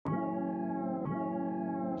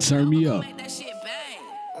Turn me up.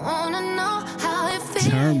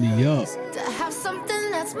 Turn me up.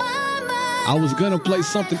 I was gonna play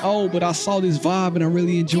something old, but I saw this vibe and I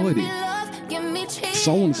really enjoyed it.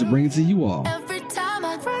 So I wanted to bring it to you all.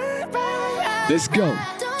 Let's go.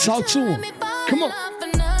 Talk to him. Come on.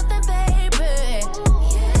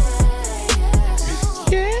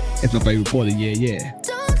 Yeah. It's my favorite part of yeah.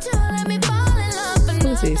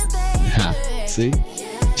 Who's this? See?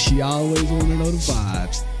 She always want to know the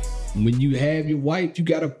vibes. When you have your wife, you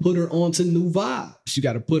got to put her onto new vibes. You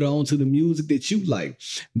got to put her onto the music that you like.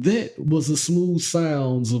 That was the smooth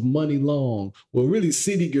sounds of Money Long. Well, really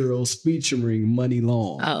City Girls featuring Money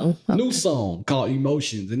Long. Oh. Okay. New song called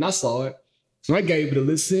Emotions. And I saw it. So I gave it a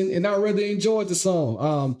listen and I really enjoyed the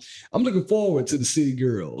song. I'm looking forward to the City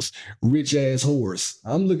Girls. Rich Ass Horse.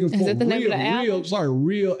 I'm looking for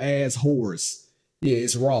real ass horse. Yeah,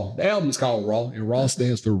 it's Raw. The album is called Raw, and Raw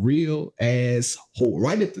stands for real ass whore.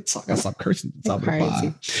 Right at the top. I stop cursing at the top of the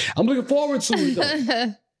vibe. I'm looking forward to it,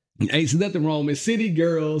 though. Ain't nothing wrong with City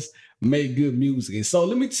Girls make good music. And so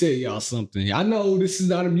let me tell y'all something. I know this is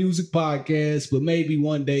not a music podcast, but maybe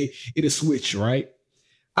one day it'll switch, right?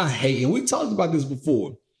 I hate, and we talked about this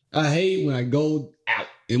before. I hate when I go out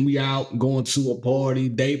and we out going to a party,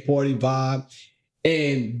 day party vibe,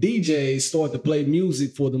 and DJs start to play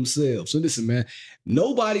music for themselves. So listen, man,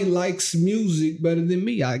 nobody likes music better than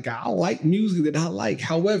me. I like music that I like.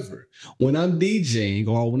 However, when I'm DJing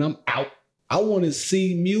or when I'm out, I want to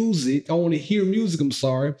see music. I want to hear music. It's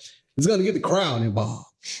going to get the crowd involved.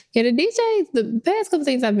 Yeah, the DJs, the past couple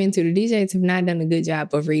things I've been to, the DJs have not done a good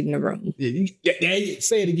job of reading the room. Yeah,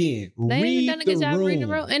 say it again. They haven't done a good job of reading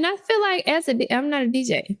the room. And I feel like I'm not a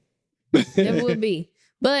DJ. Never will be.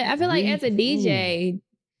 But I feel like as a DJ,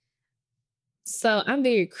 so I'm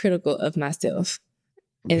very critical of myself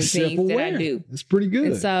and things that I do. It's pretty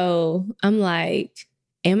good. And so I'm like,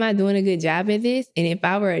 am I doing a good job at this? And if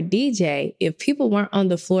I were a DJ, if people weren't on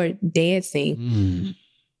the floor dancing,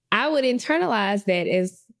 I would internalize that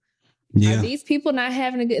as, are these people not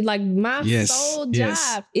having a good, like my sole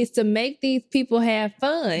job is to make these people have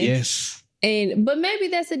fun. Yes. But maybe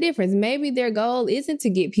that's the difference. Maybe their goal isn't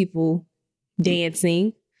to get people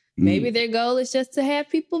dancing. Maybe their goal is just to have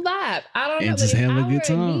people vibe. I don't know. And just have a good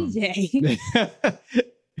time. DJ,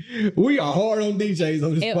 we are hard on DJs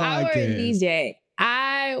on this if podcast. I were a DJ,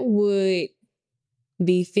 I would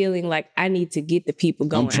be feeling like I need to get the people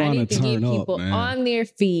going. I'm trying I need to get people on their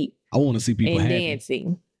feet. I want to see people and happy.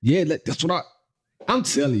 Dancing. Yeah, that's what I'm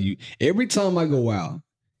telling you. Every time I go out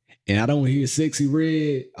and I don't hear Sexy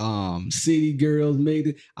Red, City Girls made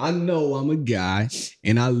it, I know I'm a guy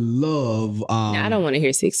and I love... I don't want to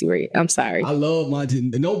hear Sexy Red. I'm sorry. I love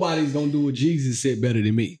nobody's going to do what Jesus said better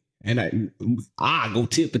than me. And I go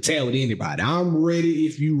tit for tat with anybody. I'm ready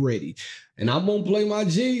if you ready. And I'm going to play my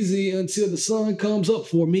Jeezy until the sun comes up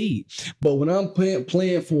for me. But when I'm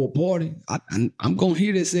playing for a party, I'm going to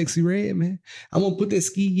hear that Sexy Red, man. I'm going to put that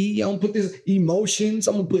Ski. I'm going to put this Emotions.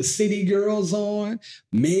 I'm going to put City Girls on.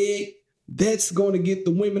 Meg, that's going to get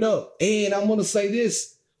the women up. And I'm going to say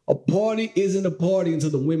this. A party isn't a party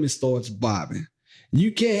until the women starts vibing.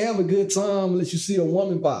 You can't have a good time unless you see a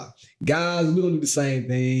woman vibe. Guys, we're going to do the same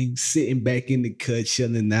thing, sitting back in the cut,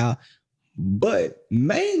 chilling out. But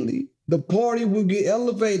mainly, the party will get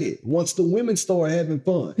elevated once the women start having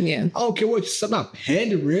fun. Yeah. I don't care what you say, I'm not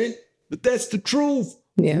pandering, but that's the truth.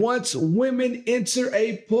 Yeah. Once women enter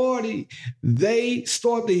a party, they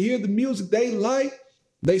start to hear the music they like.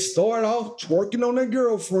 They start off twerking on their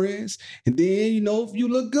girlfriends. And then, if you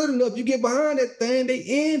look good enough, you get behind that thing, they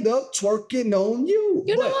end up twerking on you.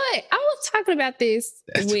 You know what? I was talking about this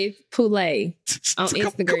with Poulet on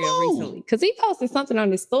Instagram recently. Because he posted something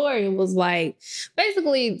on his story and was like,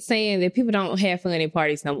 basically saying that people don't have fun at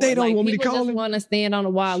parties no more. They don't want me to call call people just want to stand on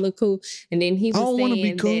the wall, look cool. And then he was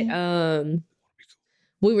saying that...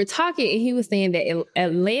 we were talking and he was saying that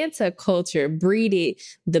Atlanta culture breeded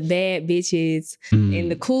the bad bitches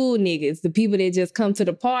and the cool niggas, the people that just come to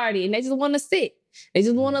the party and they just want to sit. They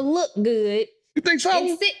just want to look good. You think so?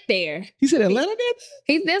 And sit there. He said Atlanta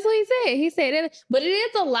did? That's what he said. He said that. But it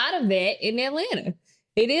is a lot of that in Atlanta.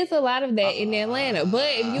 It is a lot of that in Atlanta. But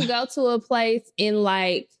if you go to a place in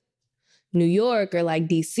like New York or like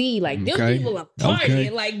DC, like them people are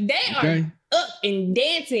partying. Like they are up and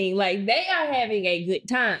dancing, like they are having a good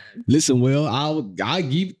time. Listen, well, I'll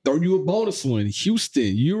throw you a bonus one.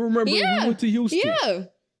 Houston, you remember we went to Houston? Yeah.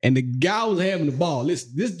 And the guy was having the ball.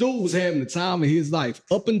 Listen, this dude was having the time of his life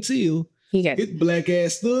up until his black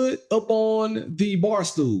ass stood up on the bar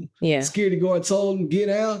stool. Yeah. Security guard told him get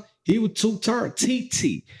out. He was two-turn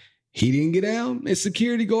TT. He didn't get out, and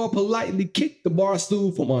security guard politely kicked the bar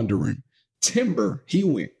stool from under him. timber. He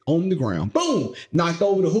went on the ground. Boom! Knocked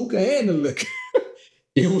over the hookah and the liquor.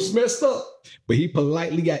 It was messed up, but he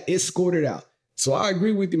politely got escorted out. So I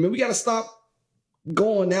agree with you, man. We got to stop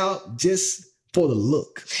going out just for the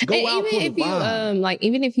look. Go out for the vibe.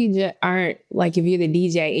 Even if you just aren't, like, if you're the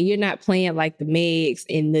DJ and you're not playing like the Megs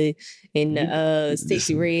and the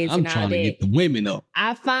Sexy Reds and all that. I'm trying to get the women up.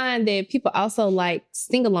 I find that people also like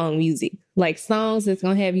sing-along music, like songs that's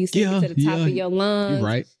going to have you singing to the top of your lungs. You're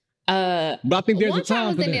right. But I think there's a time for that. One time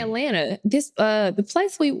I was in Atlanta. The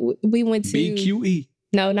place we went to. BQE.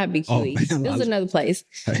 No, not BQE. This was another place.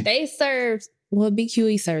 Hey. They served. Well,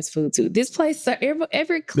 BQE serves food too. This place,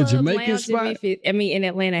 every club, the Jamaican spot? In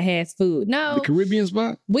Atlanta has food. No. The Caribbean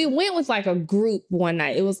spot? We went with like a group one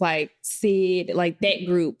night. It was like Sid, like that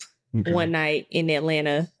group one night in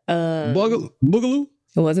Atlanta. Boogaloo?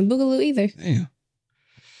 It wasn't Boogaloo either. Damn.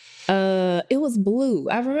 It was blue.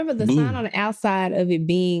 I remember the sign on the outside of it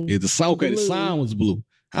being the sign was blue.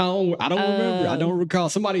 I don't remember. I don't recall.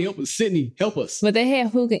 Somebody help us. Sydney, help us. But they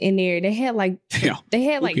had hookah in there. They had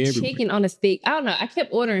chicken on a stick. I don't know. I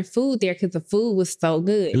kept ordering food there because the food was so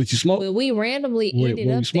good. They let you smoke? But we randomly ended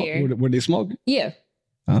up there. Were they smoking? Yeah.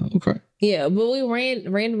 Okay. Yeah, but we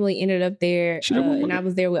randomly ended up there, and I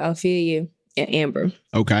was there with Ophelia and Amber.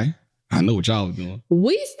 Okay. I know what y'all was doing.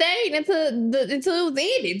 We stayed until it was ended, until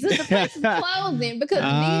the place was closing, because the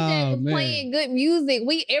DJ was playing good music.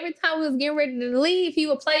 Every time we was getting ready to leave, he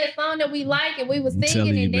would play a song that we like, and we was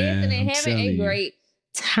singing and dancing and having a great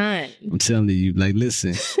time. I'm telling you, like,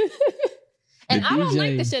 listen. And I don't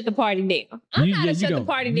like to shut the party down. I'm not a shut the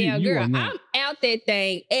party down girl. I'm out that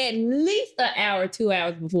thing at least an hour, 2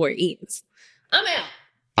 hours before it ends. I'm out.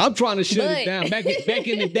 I'm trying to shut it down. Back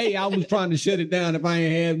in the day, I was trying to shut it down if I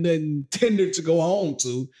ain't have nothing tender to go home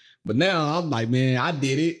to. But now I'm like, man, I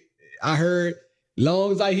did it. I heard,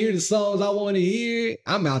 long as I hear the songs I want to hear,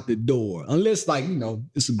 I'm out the door. Unless, like,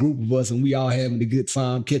 it's a group of us and we all having a good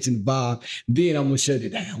time, catching the vibe. Then I'm going to shut it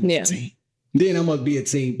down with the team. Then I'm going to be a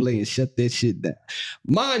team player and shut that shit down.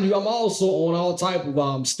 Mind you, I'm also on all type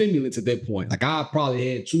of stimulants at that point. Like, I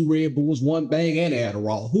probably had 2 Red Bulls, 1 bag, and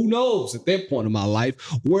Adderall. Who knows at that point in my life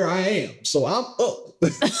where I am. So I'm up.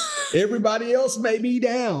 Everybody else may be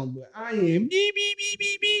down, but I am beep, beep, beep,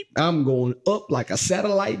 beep, beep. I'm going up like a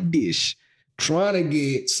satellite dish, trying to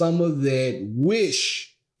get some of that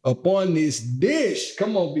wish upon this dish.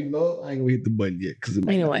 Come on, big love. I ain't gonna hit the button yet because it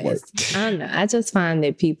might not work. I don't know. I just find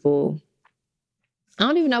that people... I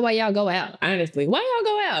don't even know why y'all go out, honestly. Why y'all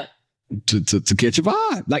go out? To catch a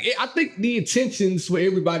vibe. Like, I think the intentions for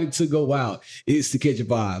everybody to go out is to catch a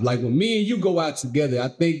vibe. Like, when me and you go out together, I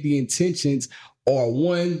think the intentions are,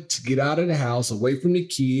 one, to get out of the house, away from the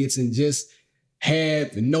kids, and just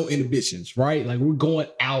have no inhibitions, right? Like, we're going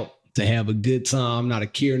out to have a good time, not a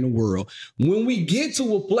care in the world. When we get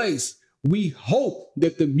to a place, we hope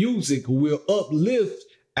that the music will uplift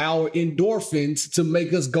our endorphins to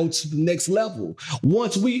make us go to the next level.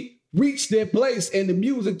 Once we reach that place and the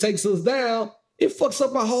music takes us down, it fucks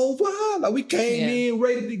up our whole vibe. Like, we came in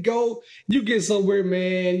ready to go. You get somewhere,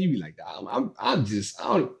 man, you be like,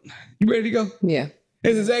 you ready to go? Yeah.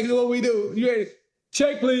 That's exactly what we do. You ready?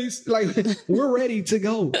 Check, please. Like, we're ready to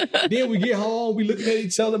go. Then we get home, we looking at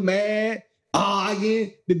each other mad.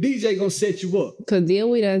 Again, the DJ gonna set you up. Cause then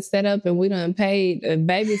we done set up and we done paid a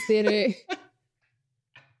babysitter.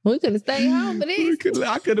 We could have stayed home for this.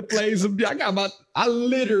 I could have played some. I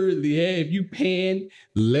literally had, if you pan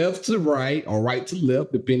left to right or right to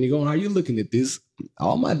left, depending on how you're looking at this,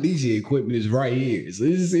 all my DJ equipment is right here. So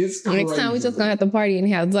it's crazy. Next time we just gonna have to party in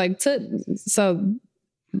the house. Like,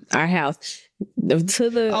 our house. To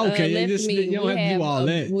the left of me, you don't have to do all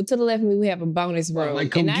that. To the left of me, we have a bonus room.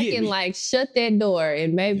 Like, and I can like shut that door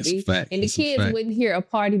and maybe, and the kids wouldn't hear a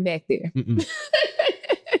party back there.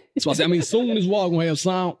 So I mean, soon as well, gonna have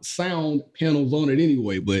sound panels on it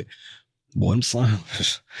anyway. But boy, I'm sound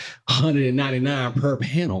 $199 per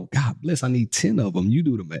panel. God bless. I need 10 of them. You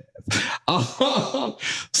do the math.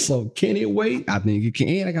 So can it wait? I think it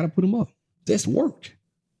can. I gotta put them up. That's work.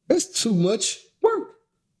 That's too much work.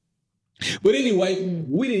 But anyway,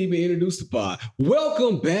 we didn't even introduce the pod.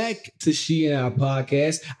 Welcome back to She and I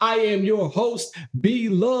Podcast. I am your host, B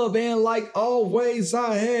Love, and like always,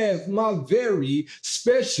 I have my very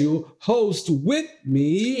special host with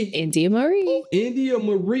me, India Marie. India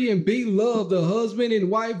Marie and B Love, the husband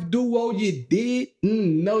and wife duo you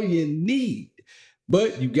didn't know you need.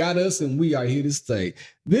 But you got us, and we are here to stay.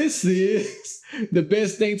 This is the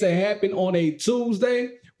best thing to happen on a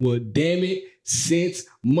Tuesday. Well, damn it, since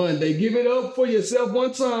Monday. Give it up for yourself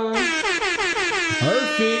one time.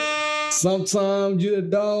 Perfect. Sometimes you're the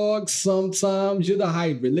dog, sometimes you're the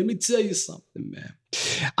hybrid. Let me tell you something, man.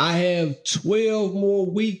 I have 12 more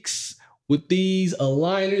weeks with these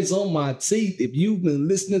aligners on my teeth. If you've been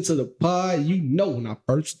listening to the pod, you know when I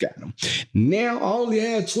first got them. Now I only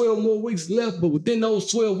have 12 more weeks left, but within those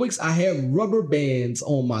 12 weeks, I have rubber bands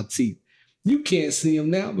on my teeth. You can't see them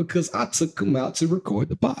now because I took them out to record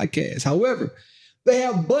the podcast. However, they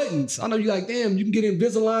have buttons. I know you're like, damn, you can get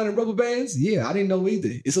Invisalign and rubber bands? Yeah, I didn't know either.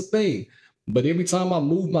 It's a thing. But every time I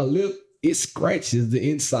move my lip, it scratches the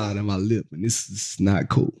inside of my lip. And this is not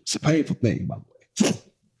cool. It's a painful thing, by the way.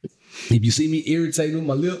 If you see me irritating with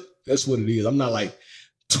my lip, that's what it is. I'm not like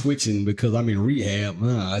twitching because I'm in rehab.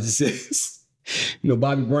 I just,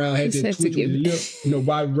 Bobby Brown had that twitch with his lip.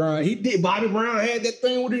 Bobby Brown, he did. Bobby Brown had that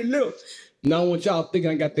thing with his lip. Now I want y'all thinking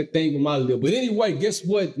I got that thing with my lip. But anyway, guess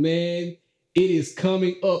what, man? It is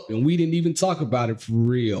coming up, and we didn't even talk about it for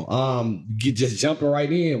real. Just jumping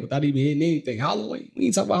right in without even hitting anything. Halloween. We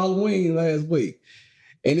didn't talk about Halloween last week.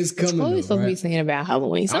 And it's coming. What are we supposed to be saying about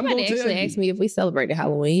Halloween? Somebody actually asked me if we celebrated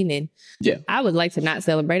Halloween, and yeah, I would like to not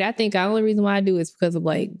celebrate. I think the only reason why I do is because of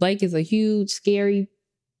Blake. Blake is a huge, scary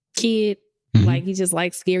kid. Mm-hmm. Like, he just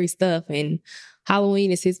likes scary stuff, and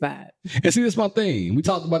Halloween is his vibe. And see, that's my thing. We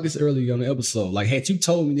talked about this earlier on the episode. Like, had you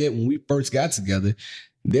told me that when we first got together,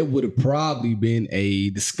 there would have probably been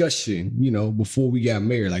a discussion, before we got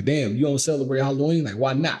married. Like, damn, you don't celebrate Halloween? Like,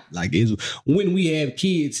 why not? Like, when we have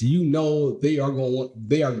kids, they are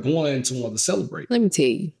going to want to celebrate. Let me tell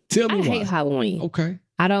you. Tell me why. I hate Halloween. Okay.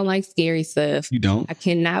 I don't like scary stuff. You don't? I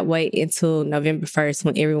cannot wait until November 1st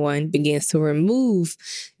when everyone begins to remove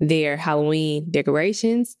their Halloween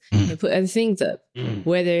decorations and put other things up.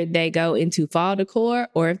 Whether they go into fall decor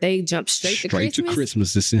or if they jump straight to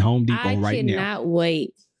Christmas. It's in Home Depot right now. I cannot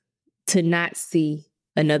wait to not see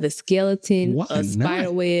another skeleton, a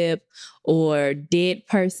spider web, or dead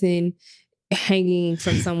person hanging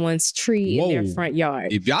from someone's tree in their front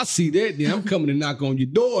yard. If y'all see that, then I'm coming to knock on your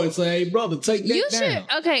door and say, hey, brother, take that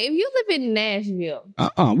down. Okay, if you live in Nashville,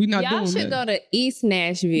 we not y'all doing should go to East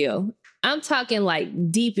Nashville. I'm talking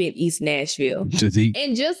like deep in East Nashville.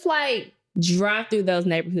 And just like drive through those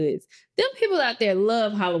neighborhoods. Them people out there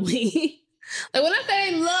love Halloween. Like, when I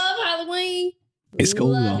say love Halloween, it's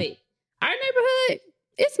cool. Love it. Our neighborhood,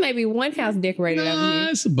 it's maybe one house decorated over here.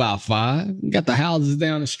 It's about 5. We got the houses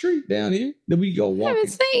down the street down here that we go walking. I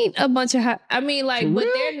haven't seen a bunch of but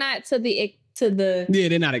they're not to the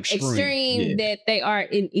they're not extreme that they are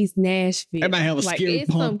in East Nashville. Everybody have a scary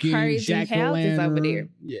pumpkin, some crazy houses over there.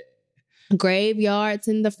 Yeah, graveyards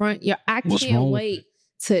in the front yard. I can't wait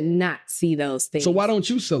to not see those things. So why don't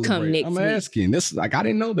you celebrate? I'm asking. This I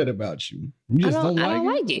didn't know that about you. You just don't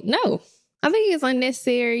like it? No. I think it's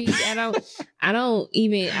unnecessary. I don't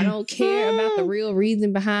care about the real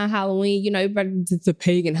reason behind Halloween. Everybody, it's a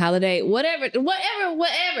pagan holiday. Whatever. I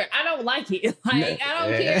don't like it. Like, I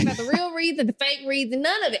don't care about the real reason, the fake reason,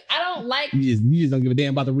 none of it. I don't like it. You just don't give a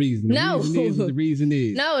damn about the reason. The reason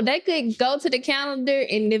is. No, they could go to the calendar,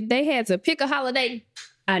 and if they had to pick a holiday,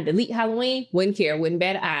 I'd delete Halloween. Wouldn't care. Wouldn't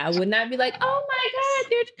bat an eye. I would not be like, oh my God,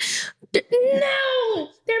 they're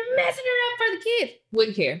messing it up for the kids.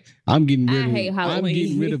 Wouldn't care. I'm getting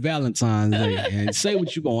rid of Valentine's Day. And say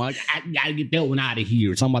what you want. I gotta get that one out of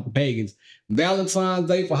here. Talking about the pagans. Valentine's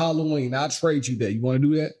Day for Halloween. I'll trade you that. You want to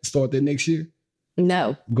do that? Start that next year?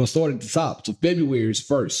 No. We're going to start at the top. So February is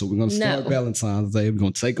first. So we're going to start Valentine's Day. We're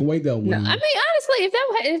going to take away that one. No. I mean, honestly, if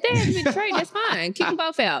that has been trade, that's fine. Kick them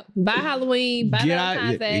both out. Buy Halloween, buy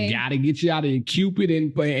Valentine's Day. You got to get you out of here. Cupid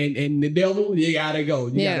and the devil, you got to go.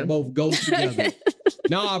 You got to both go together.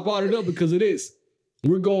 Now, I brought it up because of this.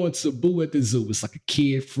 We're going to Boo at the Zoo. It's like a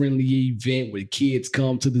kid-friendly event where kids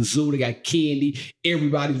come to the zoo. They got candy.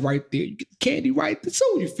 Everybody's right there. You get the candy right at the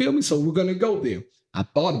zoo. You feel me? So we're going to go there. I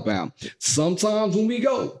thought about sometimes when we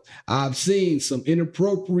go, I've seen some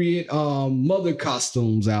inappropriate mother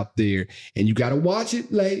costumes out there, and you got to watch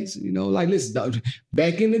it, ladies. Listen,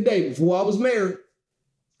 back in the day before I was married,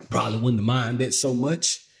 probably wouldn't mind that so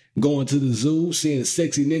much. Going to the zoo, seeing a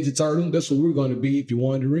sexy Ninja Turtle. That's what we're going to be, if you're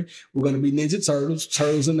wondering. We're going to be Ninja Turtles,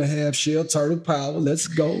 Turtles in the Half Shell, Turtle Power. Let's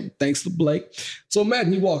go. Thanks to Blake. So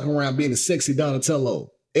imagine you walking around being a sexy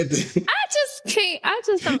Donatello. I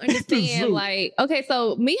just don't understand. Like, okay,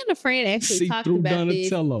 so me and a friend actually talked about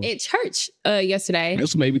Donatello this at church yesterday.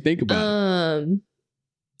 That's what made me think about it.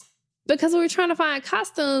 Because we were trying to find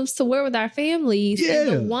costumes to wear with our families. Yeah. And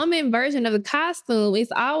the woman version of the costume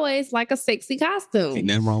is always like a sexy costume. Ain't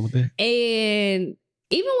nothing wrong with that. And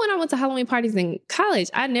even when I went to Halloween parties in college,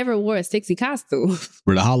 I never wore a sexy costume.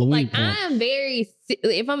 For the Halloween I am very,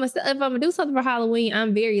 if I'm gonna do something for Halloween,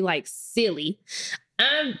 I'm very like silly.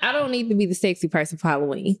 I don't need to be the sexy person for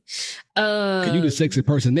Halloween. You the sexy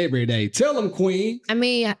person every day. Tell them, Queen. I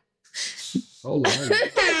mean, hold on.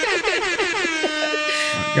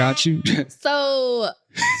 I got you. So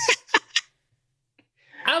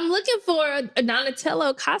I'm looking for a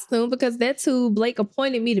Donatello costume because that's who Blake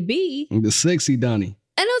appointed me to be. The sexy Donnie.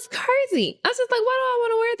 And it was crazy. I was just like, why do I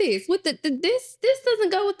want to wear this? With this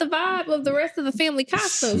doesn't go with the vibe of the rest of the family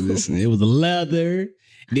costume. Listen, it was leather.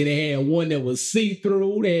 Then they had one that was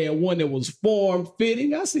see-through. They had one that was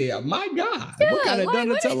form-fitting. I said, my God, what kind of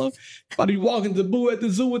Donatello? About to be walking to Boo at the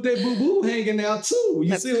zoo with that boo-boo hanging out too.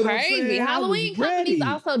 That's see what crazy. I'm saying? Halloween companies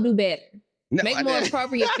also do better. No, make more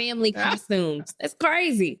appropriate family costumes. That's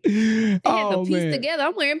crazy. They had to piece together.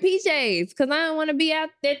 I'm wearing PJs because I don't want to be out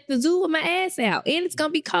at the zoo with my ass out. And it's going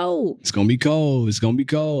to be cold. It's going to be cold. It's going to be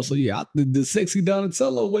cold. So yeah, the sexy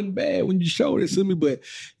Donatello wasn't bad when you showed it to me, but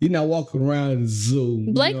you're not walking around in the zoo.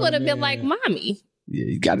 Blake would have been like, mommy. Yeah,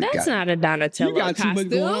 you got it. That's not a Donatello costume. Too much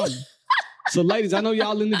going on. So ladies, I know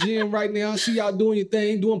y'all in the gym right now. I see y'all doing your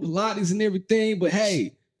thing, doing Pilates and everything, but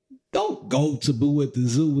hey, don't go to Boo at the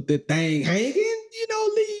zoo with that thing hanging. You know,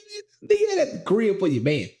 leave it at the crib for your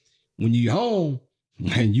man. When you're home,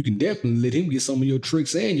 man, you can definitely let him get some of your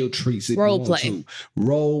tricks and your treats. Role play.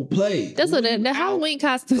 Role play. That's what the Halloween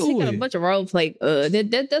costumes. You got a bunch of role play.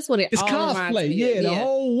 That's what it's all cosplay. Yeah, the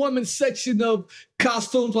whole woman section of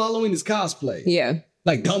costumes for Halloween is cosplay. Yeah.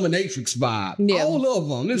 Like dominatrix vibe. Yeah. All of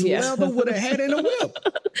them. This leather with a hat and a whip.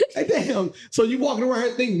 Hey, damn. So you walking around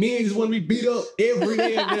here thinking men just want to be beat up every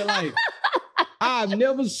day of their life. I've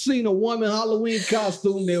never seen a woman Halloween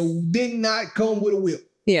costume that did not come with a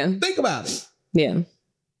whip. Yeah. Think about it. Yeah.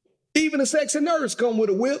 Even a sexy nurse come with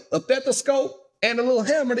a whip, a stethoscope, and a little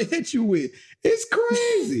hammer to hit you with. It's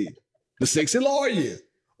crazy. The sexy lawyer.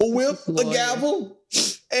 A whip, a gavel,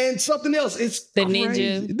 and something else. It's the crazy.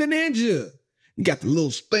 Ninja. The ninja. You got the little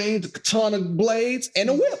things, the katana blades, and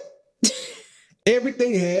a whip.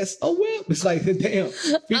 Everything has a whip. It's like the damn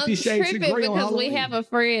 50 Shades of Grey on Halloween. We have a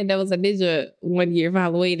friend that was a ninja one year for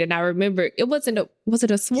Halloween, and I remember was it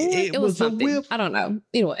a sword? It was something. A whip. I don't know.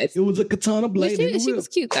 Anyways, it was a katana blade. She was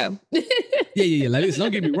cute though. yeah. Like, listen,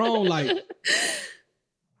 don't get me wrong. Like,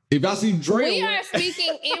 if I see Dre, we are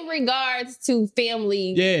speaking in regards to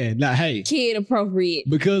family. Yeah, now hey, kid appropriate.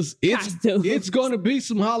 Because it's going to be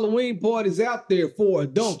some Halloween parties out there for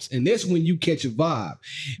adults, and that's when you catch a vibe.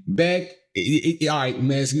 All right, let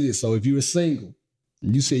me ask you this. So if you were single,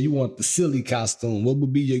 you said you want the silly costume, what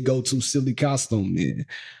would be your go-to silly costume then?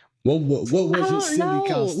 What was your silly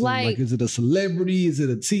costume? Like, is it a celebrity? Is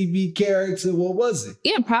it a TV character? What was it?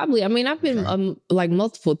 Yeah, probably. I mean, I've been like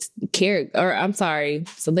multiple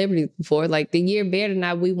celebrities before. Like the year Bear and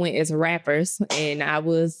I, we went as rappers, and I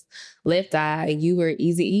was Left Eye, and you were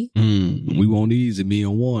Eazy-E. We want Easy, me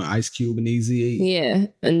and one, Ice Cube and Eazy-E. Yeah,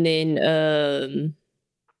 and then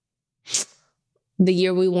the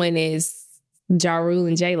year we went is Ja Rule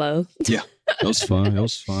and J-Lo. Yeah. It was fun.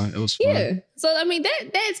 Yeah. So, I mean,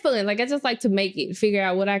 that's fun. Like, I just like to figure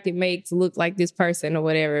out what I can make to look like this person or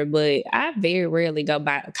whatever. But I very rarely go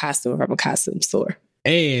buy a costume from a costume store.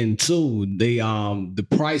 And two, the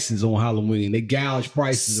prices on Halloween, they gouge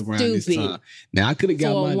prices around this time. Now, I could have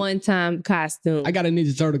got a one-time costume. I got a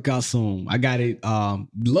Ninja Turtle costume. I got it.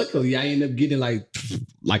 Luckily, I ended up getting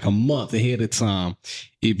like a month ahead of time.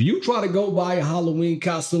 If you try to go buy a Halloween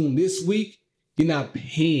costume this week, you're not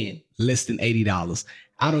paying less than $80.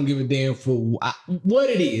 I don't give a damn for what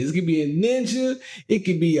it is. It could be a ninja. It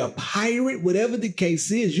could be a pirate. Whatever the case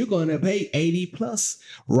is, you're going to pay $80+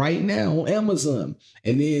 right now on Amazon.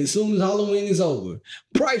 And then as soon as Halloween is over,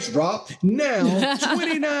 price drop now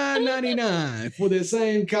 $29.99 for the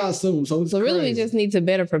same costume. So really, we just need to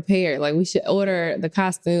better prepare. Like, we should order the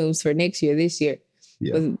costumes for next year, this year.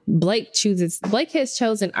 Yeah. Blake has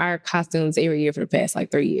chosen our costumes every year for the past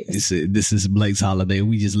 3 years. This is Blake's holiday.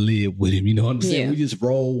 We just live with him. You know what I'm saying? Yeah. We just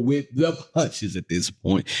roll with the punches at this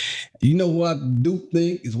point. You know what I do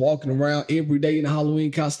think is walking around every day in a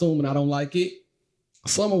Halloween costume and I don't like it?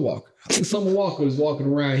 Summer Walker. I think Summer Walker is walking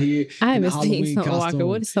around here. I haven't seen Summer Walker.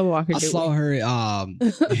 What is Summer Walker doing? I saw her. I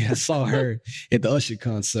saw her at the Usher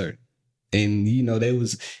concert. And, you know,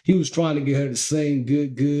 he was trying to get her to sing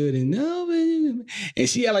good. And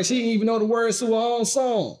she had she didn't even know the words to her own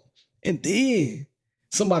song. And then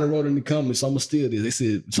somebody wrote in the comments, so I'm going to steal this. They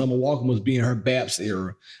said Summer Walker must be in her Baps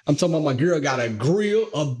era. I'm talking about my girl got a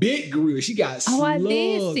big grill. She got slugs. Oh, I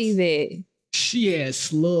did see that. She had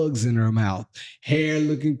slugs in her mouth. Hair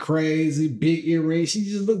looking crazy, big earrings. She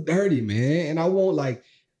just looked dirty, man. And I'm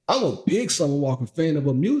a big Summer Walker fan of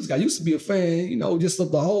her music. I used to be a fan, just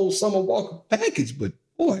of the whole Summer Walker package. But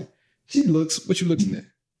boy, she looks, what you looking at?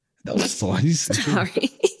 Don't start.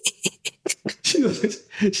 Sorry. She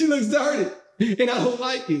looks dirty. And I don't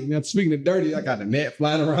like it. Now, speaking of dirty, I got a gnat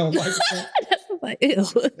flying around. Like, ew.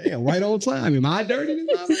 Damn, right on time. Am I dirty?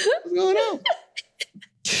 What's going on?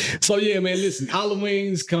 So, yeah, man, listen,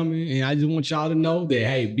 Halloween's coming. And I just want y'all to know that,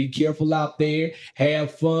 hey, be careful out there.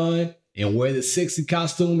 Have fun. And wear the sexy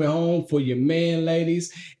costume at home for your man,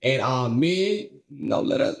 ladies. And men,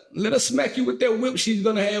 let her smack you with that whip she's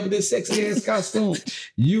going to have with that sexy ass costume.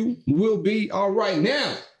 You will be all right.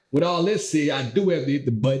 Now, with all this said, I do have to hit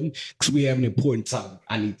the button because we have an important topic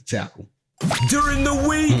I need to tackle. During the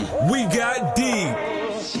week, we got deep.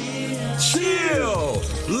 Chill.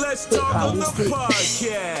 Let's talk on the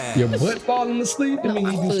podcast. Your butt falling asleep? I mean,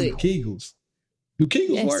 you do some Kegels. Do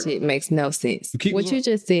Kegels work? That shit makes no sense. What work? you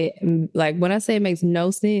just said, like when I say it makes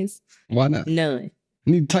no sense. Why not? None.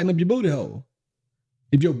 You need to tighten up your booty hole.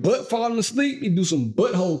 If your butt falling asleep, you do some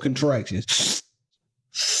butthole contractions.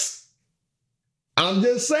 I'm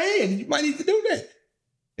just saying, you might need to do that.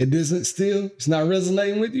 It's not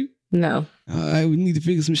resonating with you? No. All right, we need to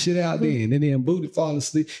figure some shit out then. Then damn booty falling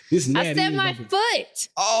asleep. I said my foot.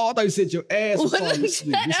 Oh, I thought you said your ass was falling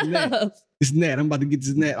asleep. It's gnat. I'm about to get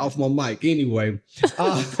this gnat off my mic. Anyway. And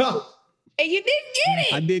you didn't get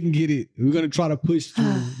it. I didn't get it. We're going to try to push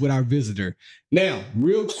through with our visitor. Now,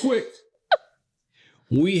 real quick,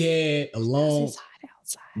 we had a long... It's hot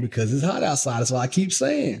outside. Because it's hot outside. That's what I keep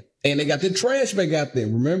saying. And they got the trash bag out there,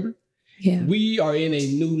 remember? Yeah. We are in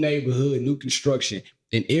a new neighborhood, new construction.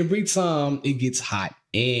 And every time it gets hot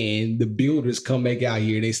and the builders come back out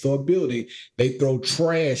here, they start building, they throw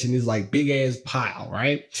trash in this like big ass pile,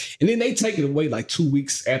 right? And then they take it away like 2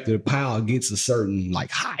 weeks after the pile gets a certain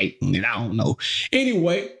like height. And I don't know.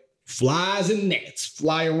 Anyway, flies and gnats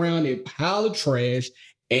fly around a pile of trash.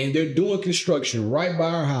 And they're doing construction right by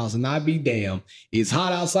our house. And I be damn, it's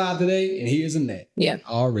hot outside today, and here's a gnat. Yeah.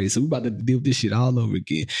 Already. So we about to deal with this shit all over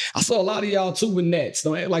again. I saw a lot of y'all too with gnats.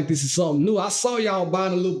 Don't act like this is something new. I saw y'all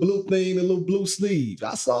buying a little blue thing, a little blue sleeve.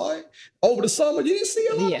 I saw it over the summer. You didn't see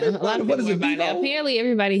a lot of a lot of people were buying that. Apparently,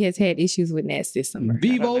 everybody has had issues with gnats this summer.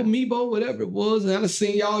 Vivo, Mevo, whatever it was. And I've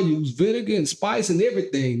seen y'all use vinegar and spice and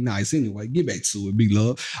everything nice. Anyway, get back to it, big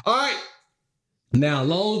love. All right. Now, a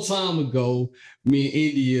long time ago, me and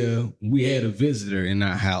India, we had a visitor in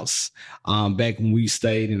our house. Back when we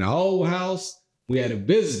stayed in our old house, we had a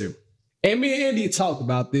visitor. And me and India talked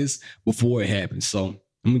about this before it happened. So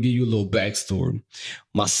I'm going to give you a little backstory.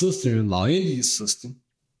 My sister-in-law, India's sister,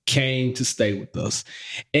 came to stay with us.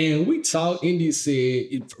 And we talked. India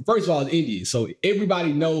said, first of all, it's India. So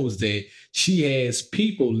everybody knows that she has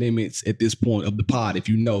people limits at this point of the pod. If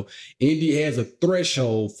you know, India has a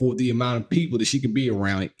threshold for the amount of people that she can be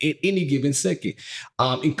around at any given second,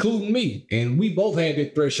 including me. And we both had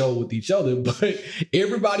that threshold with each other. But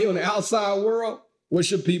everybody on the outside world,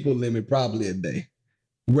 what's your people limit probably a day?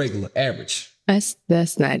 Regular, average.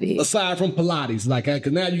 That's not it. Aside from Pilates, like,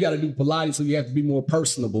 because now you got to do Pilates, so you have to be more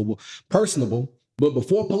personable. But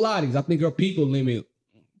before Pilates, I think her people limit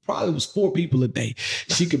probably was 4 people a day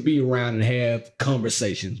she could be around and have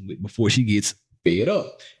conversations with before she gets fed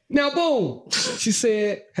up. Now, boom, she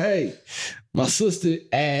said, hey, my sister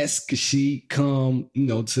asked could she come,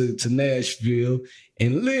 to Nashville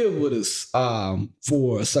and live with us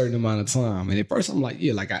for a certain amount of time. And at first I'm like,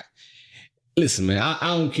 yeah, listen, man,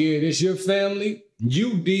 I don't care. It's your family.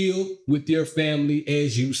 You deal with your family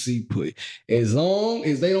as you see fit. As long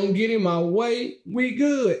as they don't get in my way, we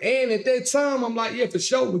good. And at that time, I'm like, yeah, for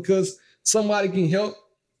sure, because somebody can help.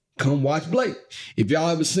 Come watch Blake. If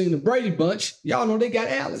y'all ever seen the Brady Bunch, y'all know they got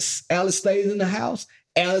Alice. Alice stays in the house.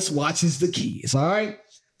 Alice watches the kids, all right?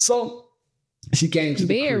 So she came to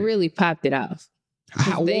Bear really popped it off.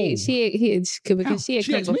 She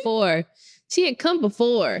had come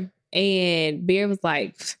before. And Bear was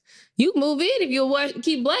like, you move in if you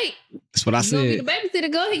keep Blake. That's what I said. You gonna be the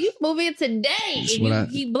babysitter, go ahead. You move in today if you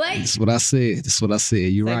keep Blake. That's what I said.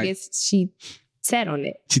 You're right. I guess she sat on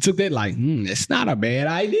it. She took that like, it's not a bad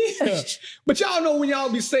idea. But y'all know when y'all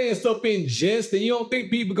be saying stuff in jest and you don't think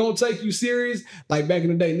people gonna take you serious, like back in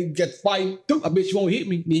the day, nigga get fight. I bet you won't hit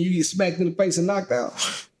me. Then you get smacked in the face and knocked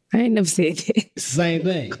out. I ain't never said that. It's the same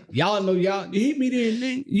thing. Y'all know you hit me there and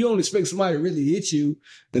then you don't expect somebody to really hit you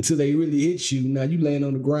until they really hit you. Now you laying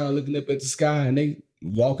on the ground looking up at the sky and they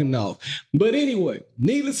walking off. But anyway,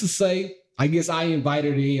 needless to say, I guess I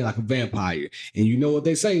invited her in like a vampire. And you know what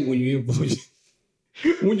they say when you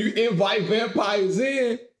invite vampires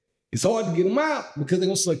in, it's hard to get them out because they're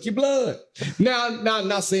going to suck your blood. Now,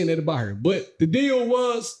 not saying that about her, but the deal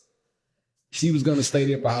was she was going to stay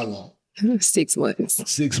there for how long? 6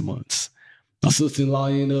 months. 6 months. My sister-in-law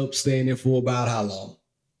ended up staying there for about how long?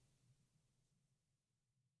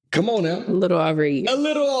 Come on now. A little over a year. A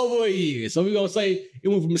little over a year. So we're going to say it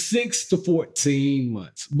went from 6 to 14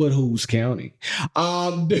 months. But who's counting?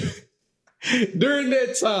 During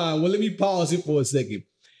that time, well, let me pause it for a second.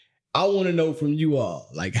 I want to know from you all,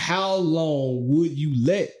 like, how long would you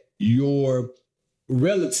let your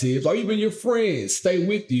relatives or even your friends stay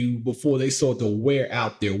with you before they start to wear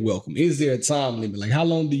out their welcome? Is there a time limit? Like, how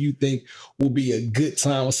long do you think will be a good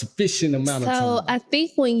time, a sufficient amount of time? So I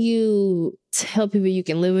think when you tell people you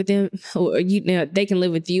can live with them or they can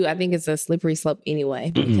live with you, I think it's a slippery slope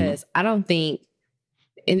anyway, because I don't think,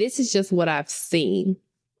 and this is just what I've seen,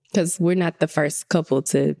 because we're not the first couple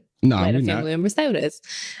to let a family member stay with us.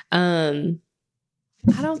 I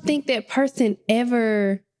don't think that person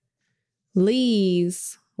ever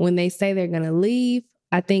leaves when they say they're going to leave.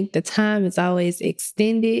 I think the time is always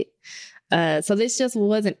extended. So this just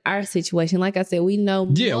wasn't our situation. Like I said, we know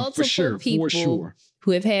multiple people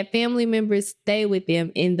who have had family members stay with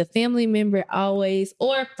them, and the family member always,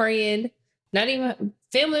 or friend, not even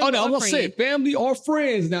family member or friend. Say family or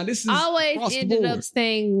friends. Now this is always ended up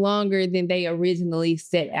staying longer than they originally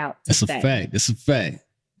set out to stay. That's a fact.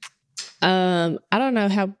 I don't know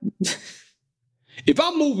how. If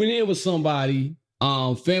I'm moving in with somebody,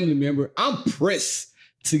 family member, I'm pressed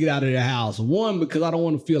to get out of their house. One, because I don't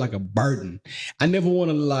want to feel like a burden. I never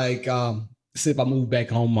want to say if I move back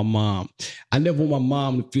home with my mom, I never want my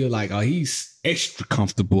mom to feel like, oh, he's extra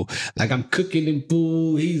comfortable. Like I'm cooking him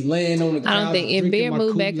food. He's laying on the couch. I don't think if Bear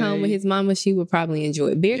moved back home with his mama, she would probably enjoy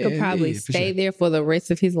it. Bear could probably stay there for the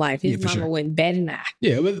rest of his life. His mama wouldn't bat an eye.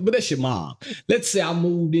 Yeah, but that's your mom. Let's say I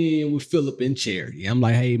moved in with Philip and Charity. I'm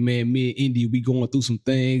like, hey man, me and Indy, we going through some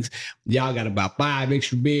things. Y'all got about 5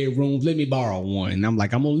 extra bedrooms. Let me borrow one. And I'm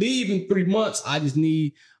like, I'm gonna leave in 3 months. I just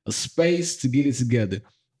need a space to get it together.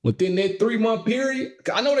 Within that 3-month period,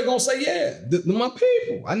 I know they're going to say, yeah, my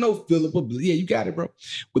people. I know Philip, yeah, you got it, bro.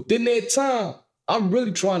 Within that time, I'm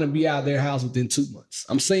really trying to be out of their house within 2 months.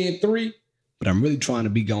 I'm saying 3, but I'm really trying to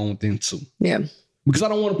be gone within 2. Yeah. Because I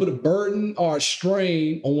don't want to put a burden or a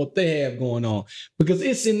strain on what they have going on. Because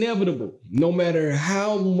it's inevitable. No matter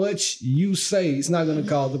how much you say, it's not going to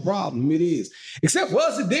cause a problem. It is. Except for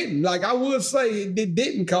us, it didn't. Like I would say, it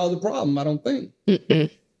didn't cause a problem, I don't think.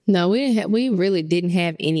 No, we really didn't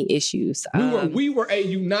have any issues. We were a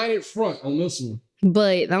united front on this one.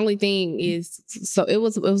 But the only thing is, so it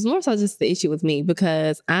was more so just the issue with me,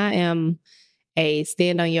 because I am a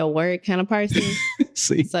stand on your word kind of person.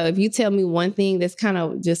 See? So if you tell me one thing, that's kind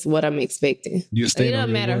of just what I'm expecting. You stand it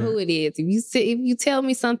doesn't matter who it is. If you tell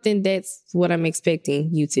me something, that's what I'm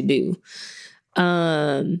expecting you to do.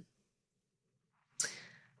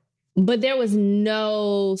 But there was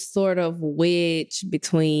no sort of wedge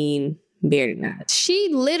between Barrett and I. She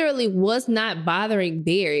literally was not bothering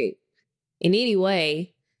Barrett in any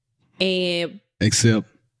way. And except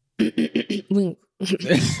and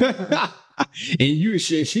you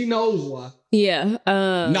shit, she knows why. Yeah.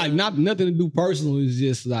 Not nothing to do personal. It's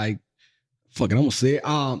just like, fucking, I'm gonna say it.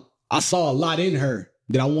 I saw a lot in her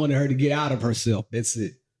that I wanted her to get out of herself. That's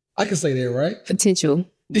it. I can say that, right? Potential.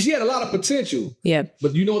 She had a lot of potential. Yeah.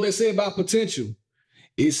 But you know what they say about potential?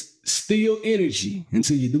 It's still energy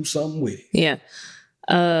until you do something with it. Yeah.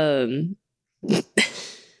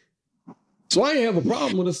 So I didn't have a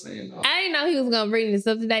problem with her saying that. I didn't know he was going to bring this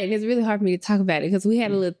up today, and it's really hard for me to talk about it because we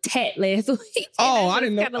had a little tat last week. Oh, I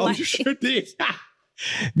didn't know. Oh, you sure did.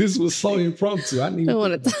 This was so impromptu. I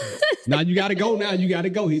want to. Now you got to go. Now you got to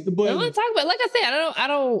go. Hit the button. I want to talk about. Like I said, I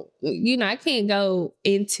don't. You know, I can't go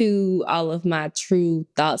into all of my true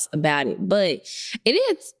thoughts about it, but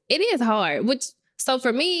it is hard. So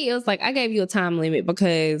for me, it was like I gave you a time limit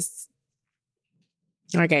because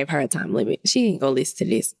I gave her a time limit. She ain't gonna listen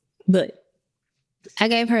to this, but I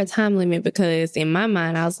gave her a time limit because in my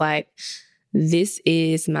mind, I was like, this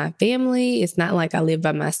is my family. It's not like I live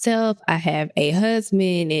by myself. I have a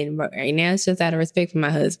husband, and right now it's just out of respect for my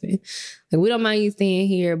husband. Like, we don't mind you staying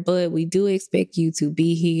here, but we do expect you to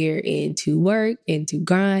be here and to work and to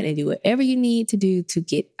grind and do whatever you need to do to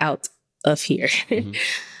get out of here. Mm-hmm.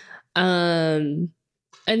 And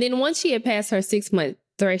then once she had passed her 6-month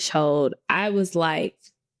threshold, I was like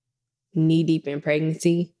knee deep in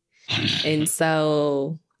pregnancy. And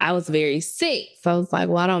so I was very sick. So I was like,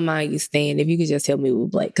 well, I don't mind you staying if you could just help me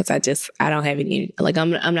with Blake. Cause I don't have any, like, I'm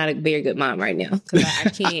not a very good mom right now. Cause I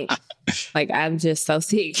can't, like, I'm just so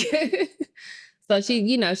sick. So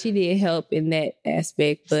she did help in that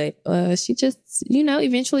aspect, but she just,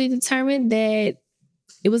 eventually determined that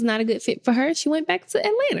it was not a good fit for her. She went back to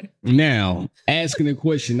Atlanta. Now, asking a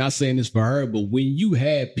question, not saying this for her, but when you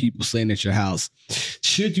have people staying at your house,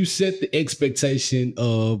 should you set the expectation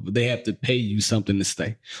of they have to pay you something to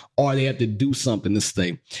stay, or they have to do something to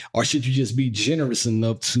stay? Or should you just be generous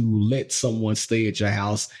enough to let someone stay at your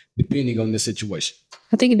house depending on the situation?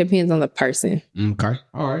 I think it depends on the person. Okay.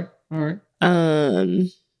 All right.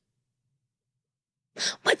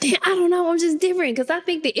 But then I don't know. I'm just different because I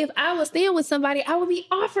think that if I was staying with somebody, I would be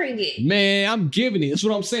offering it. Man, I'm giving it. That's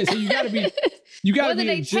what I'm saying. So you gotta be, whether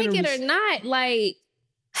they take it or not. Like,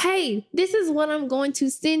 hey, this is what I'm going to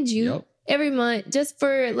send you every month just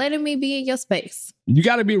for letting me be in your space. You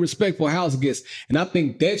got to be a respectful house guest. And I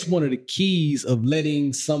think that's one of the keys of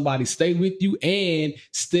letting somebody stay with you and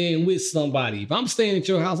staying with somebody. If I'm staying at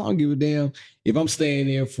your house, I don't give a damn if I'm staying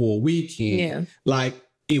there for a weekend. Yeah. Like,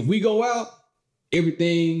 if we go out,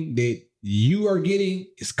 everything that you are getting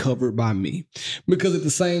is covered by me. Because at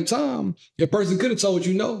the same time, a person could have told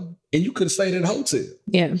you no, and you could have stayed at a hotel.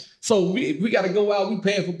 Yeah. So we got to go out. We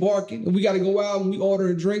paying for parking. And we got to go out and we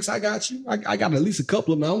ordering drinks. I got you. I got at least a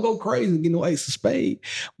couple of them. I don't go crazy and get no Ace of Spade,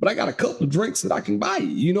 but I got a couple of drinks that I can buy you.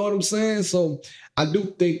 You know what I'm saying? So I do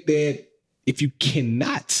think that if you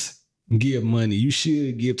cannot give money, you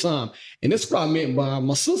should give time. And that's what I meant by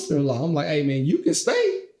my sister-in-law. I'm like, hey, man, you can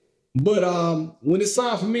stay. But when it's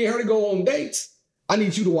time for me and her to go on dates, I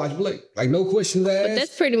need you to watch Blake. Like, no questions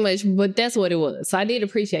asked. But that's what it was. So I did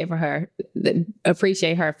appreciate her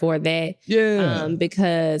for that. Yeah.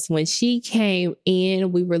 Because when she came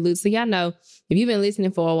in, we were losing. Y'all know, if you've been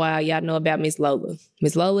listening for a while, y'all know about Miss Lola.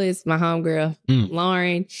 Miss Lola is my homegirl,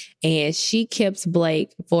 Lauren, and she kept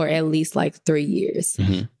Blake for at least like 3 years.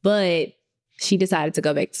 Mm-hmm. But she decided to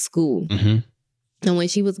go back to school. Mm-hmm. And when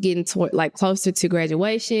she was getting closer to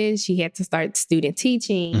graduation, she had to start student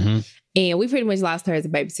teaching. Mm-hmm. And we pretty much lost her as a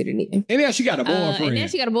babysitter then. And now she got a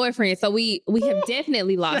boyfriend. So we have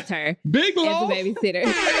definitely lost her Big as a babysitter.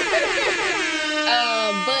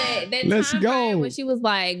 But that time when she was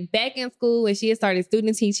like back in school and she had started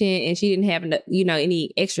student teaching and she didn't have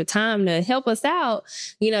any extra time to help us out,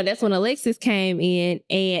 that's when Alexis came in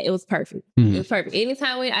and it was perfect. Mm-hmm. It was perfect.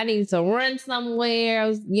 Anytime I needed to run somewhere, I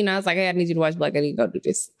was like, hey, I need you to watch Black. I need to go do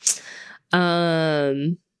this.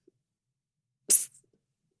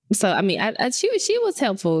 So I mean, she was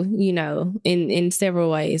helpful, in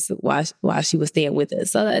several ways while she was staying with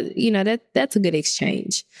us. So that's a good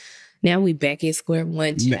exchange. Now we back at square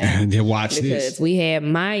one. Then watch this. Because we had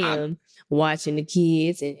Maya watching the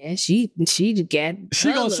kids, and she got.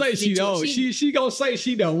 She gonna say she don't. She gonna say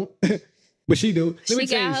she don't, but she do. She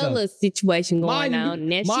got her little situation going on.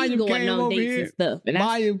 Now she's going on dates and stuff. And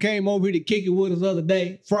Maya came over here to kick it with us the other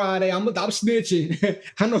day, Friday. I'm snitching.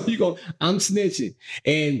 I know you gonna. I'm snitching.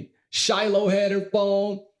 And Shiloh had her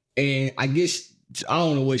phone, and I guess I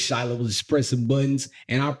don't know what Shiloh was just pressing buttons,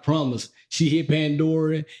 and I promise. She hit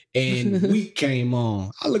Pandora and Week came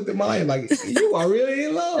on. I looked at Maya like, you are really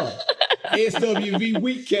in love. SWV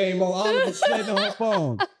Week came on. All of a sudden on her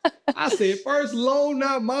phone. I said, first load,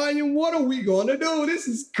 not Maya. What are we going to do? This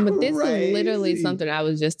is crazy. But this is literally something I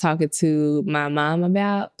was just talking to my mom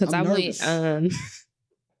about. Because I went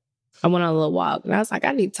on a little walk and I was like,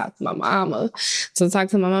 I need to talk to my mama. So I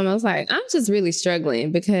talked to my mama. I was like, I'm just really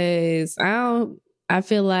struggling because I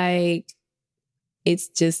feel like it's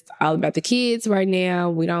just all about the kids right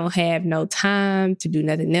now. We don't have no time to do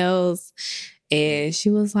nothing else. And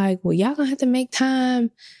she was like, well, y'all gonna have to make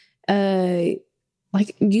time. You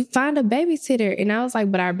find a babysitter. And I was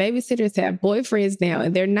like, but our babysitters have boyfriends now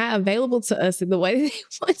and they're not available to us in the way that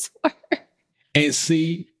they once were. And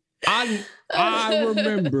see, I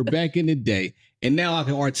remember back in the day, and now I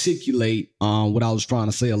can articulate what I was trying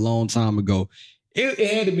to say a long time ago. It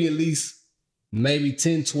had to be at least maybe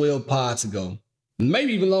 10, 12 pods ago.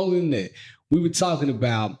 Maybe even longer than that. We were talking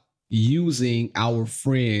about using our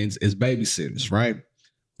friends as babysitters, right?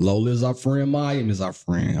 Lola is our friend. Maya is our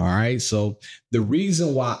friend. All right. So the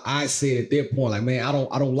reason why I said at that point, like, man, I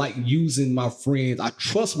don't like using my friends. I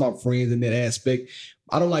trust my friends in that aspect.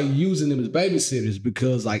 I don't like using them as babysitters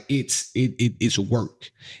because like it's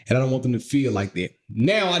work. And I don't want them to feel like that.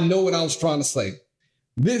 Now I know what I was trying to say.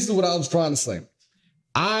 This is what I was trying to say.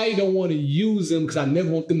 I don't want to use them because I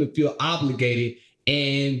never want them to feel obligated.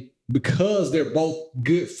 And because they're both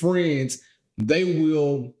good friends, they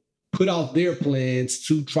will put off their plans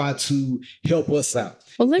to try to help us out.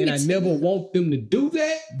 Well, I never want them to do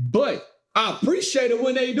that, but I appreciate it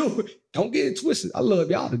when they do. Don't get it twisted. I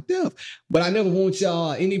love y'all to death, but I never want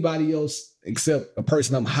anybody else except a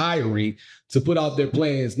person I'm hiring to put off their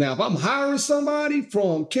plans. Now, if I'm hiring somebody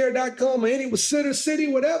from care.com or any Center City,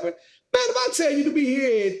 whatever, if I tell you to be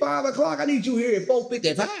here at 5 o'clock, I need you here at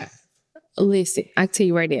 4:55. Listen, I can tell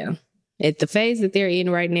you right now, at the phase that they're in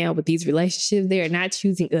right now with these relationships, they are not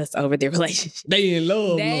choosing us over their relationship. They in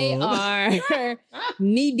love. They are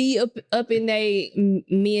knee deep up in they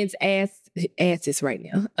men's asses right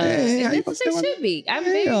now. And that's what they should be. I'm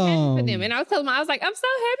very happy for them. And I was telling them, I was like, I'm so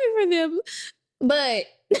happy for them, but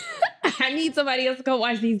I need somebody else to go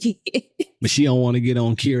watch these kids. But she don't want to get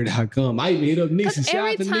on Care.com. I even hit up Niecy.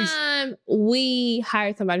 Every time we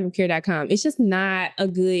hire somebody from Care.com, it's just not a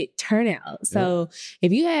good turnout. So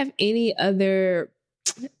if you have any other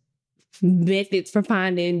methods for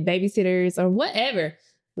finding babysitters or whatever,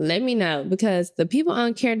 let me know, because the people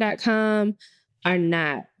on Care.com are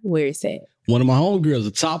not where it's at. One of my homegirls,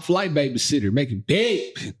 a top flight babysitter, making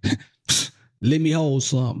big. Let me hold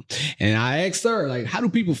something. And I asked her, like, how do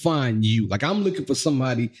people find you? Like, I'm looking for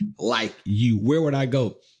somebody like you. Where would I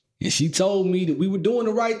go? And she told me that we were doing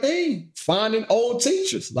the right thing, finding old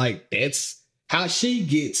teachers. Like, that's how she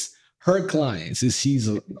gets her clients. Is she's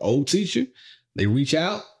an old teacher. They reach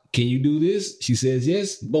out. Can you do this? She says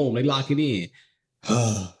yes. Boom, they lock it in.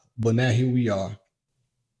 But now here we are.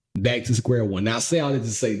 Back to square one. Now, I say all that to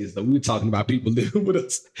say this, though. We were talking about people living with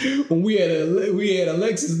us. When we had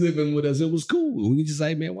Alexis living with us, it was cool. We could just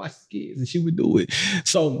say, man, watch the kids, and she would do it.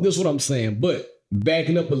 So this is what I'm saying. But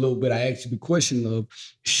backing up a little bit, I asked you the question of,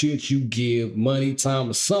 should you give money, time,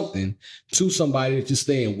 or something to somebody that you're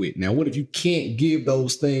staying with? Now, what if you can't give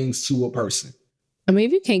those things to a person? I mean,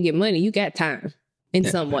 if you can't get money, you got time in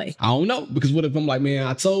some way. I don't know. Because what if I'm like, man,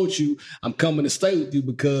 I told you I'm coming to stay with you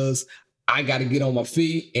because I got to get on my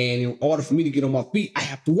feet. And in order for me to get on my feet, I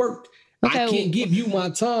have to work. Okay, I can't give you my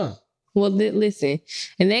time. Well, listen,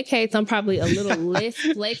 in that case, I'm probably a little less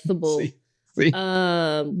flexible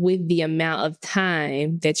with the amount of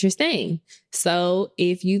time that you're staying. So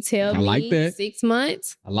if you tell me 6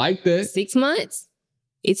 months. I like that. 6 months,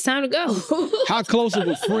 it's time to go. How close of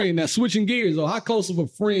a friend, now switching gears, though, how close of a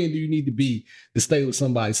friend do you need to be to stay with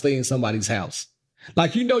somebody, stay in somebody's house?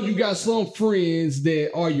 Like, you know, you got some friends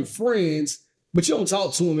that are your friends, but you don't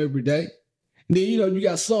talk to them every day. And then, you know, you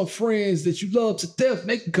got some friends that you love to death.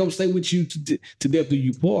 They can come stay with you to death do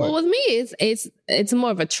you part. Well, with me, it's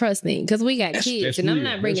more of a trust thing because we got kids, and I'm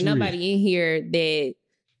not bringing nobody in here that,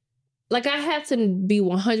 like, I have to be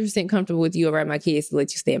 100% comfortable with you around my kids to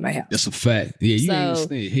let you stay at my house. That's a fact. Yeah, you ain't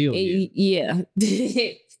stay. Hell yeah.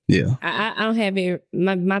 Yeah. I don't have it.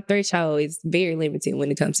 My threshold is very limited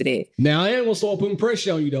when it comes to that. Now, I ain't gonna start putting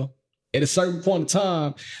pressure on you, though. At a certain point in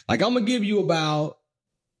time, like, I'm gonna give you about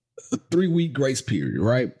a 3-week grace period,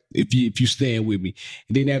 right? If you stand with me,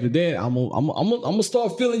 and then after that, I'm gonna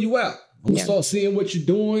start filling you out. I'm gonna start seeing what you're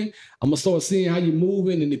doing. I'm gonna start seeing how you're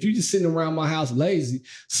moving. And if you're just sitting around my house lazy,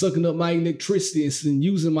 sucking up my electricity and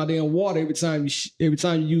using my damn water every time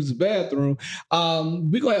you use the bathroom,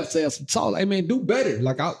 we're gonna have to have some talk. Like, man, do better.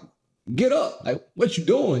 Like, get up. Like, what you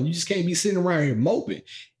doing? You just can't be sitting around here moping.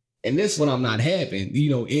 And that's what I'm not having,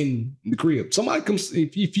 you know, in the crib. Somebody comes,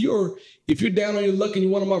 if you're down on your luck and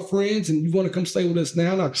you're one of my friends and you want to come stay with us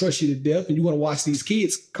now, and I trust you to death, and you want to watch these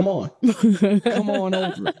kids, come on. Come on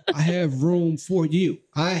over. I have room for you.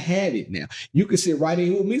 I have it now. You can sit right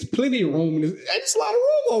in with me. There's plenty of room. There's a lot of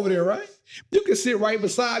room over there, right? You can sit right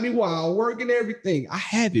beside me while I work and everything. I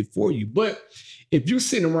have it for you. But if you're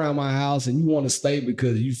sitting around my house and you want to stay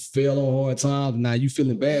because you fell on hard times and now you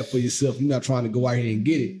feeling bad for yourself, you're not trying to go out here and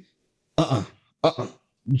get it.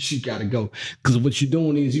 You gotta go. Because what you're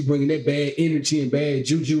doing is you're bringing that bad energy and bad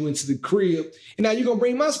juju into the crib. And now you're going to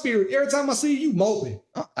bring my spirit. Every time I see you moping,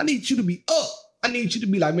 I need you to be up. I need you to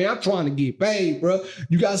be like, man, I'm trying to get paid, bro.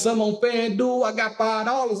 You got something on FanDuel? I got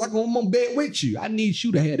 $5. I'm on bed with you. I need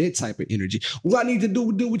you to have that type of energy. What I need to do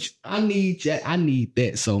with you. I need that. I need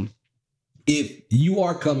that. So if you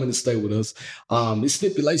are coming to stay with us, there's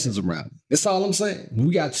stipulations around it. That's all I'm saying.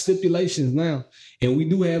 We got stipulations now, and we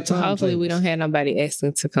do have time. Hopefully, we don't have nobody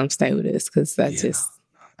asking to come stay with us because that's just.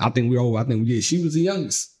 I think we're over. I think we did. She was the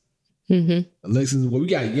youngest. Mm-hmm. Alexis. Well, we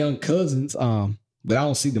got young cousins, but I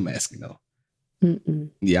don't see them asking though. Mm-mm.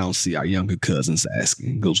 Yeah, I don't see our younger cousins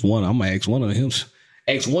asking. Goes one. I'm gonna ask one of them.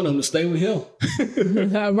 Ask one of them to stay with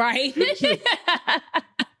him. Right.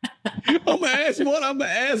 I'm gonna ask one of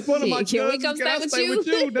my cousins. Can we come stay with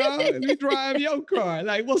you, dog? Let me drive your car.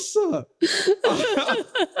 Like, what's up?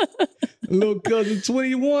 Little cousin,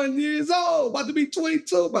 21 years old, about to be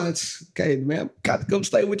 22. But okay, man, got to come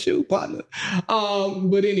stay with you, partner.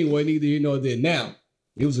 But anyway, neither here nor there. Now,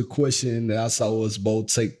 it was a question that I saw us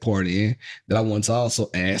both take part in that I want to also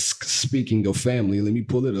ask. Speaking of family, let me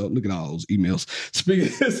pull it up. Look at all those emails.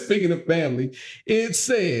 Speaking of family, it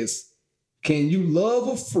says, can you love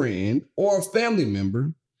a friend or a family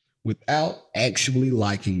member without actually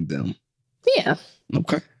liking them. Yeah.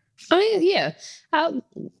 Okay. I mean, yeah.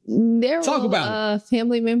 There Talk about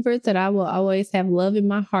family members that I will always have love in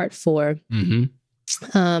my heart for.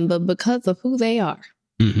 Mm-hmm. But because of who they are,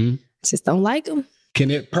 Mm-hmm. I just don't like them. Can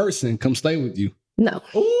that person come stay with you? No.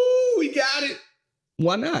 Ooh, we got it.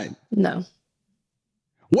 Why not? No.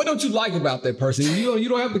 What don't you like about that person? You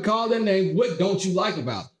don't have to call their name. What don't you like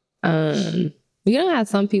about them? You know how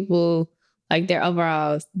some people, like, their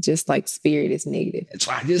overall just like spirit is negative. That's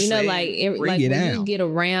why I just like when you get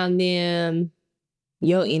around them,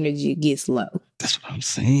 your energy gets low. That's what I'm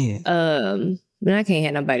saying. And I can't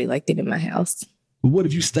have nobody like that in my house. But what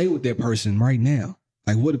if you stay with that person right now?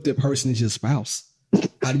 Like, what if that person is your spouse?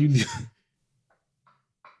 How do you deal?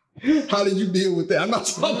 How did you deal with that? I'm not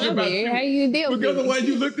talking about you. How you deal with it? Because the way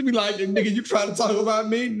you looked at me like, nigga, you trying to talk about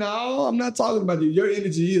me? No, I'm not talking about you. Your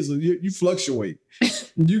energy is, you fluctuate.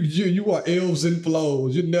 You are ebbs and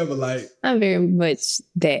flows. You're never like. I'm very much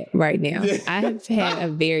that right now. Yeah. I have had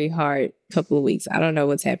a very hard couple of weeks. I don't know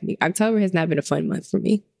what's happening. October has not been a fun month for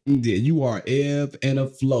me. Yeah, you are ebb and a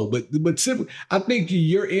flow. But simply, I think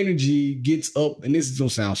your energy gets up, and this is going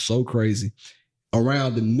to sound so crazy,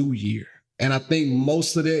 around the new year. And I think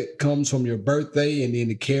most of that comes from your birthday and then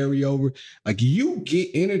the carryover. Like, you get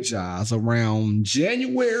energized around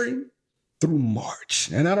January through March.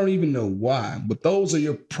 And I don't even know why, but those are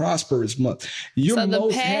your prosperous months. You're so the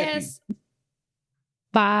most past happy.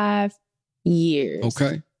 5 years,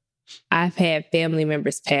 Okay. I've had family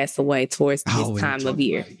members pass away towards this time of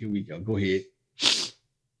year. Here we go. Go ahead.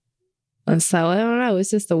 And so I don't know. It's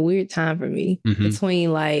just a weird time for me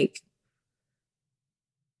between like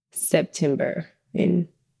September and,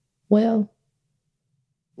 well,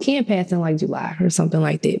 can't pass in like July or something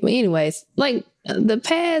like that. But anyways, like the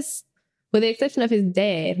past, with the exception of his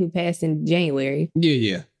dad who passed in January.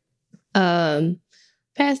 Yeah.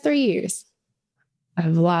 Past 3 years,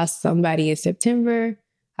 I've lost somebody in September,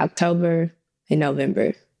 October, and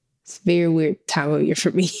November. It's a very weird time of year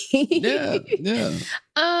for me. Yeah.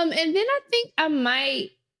 And then I think I might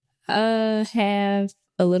have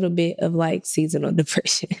a little bit of like seasonal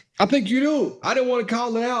depression. I think you do. I didn't want to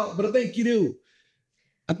call it out, but I think you do.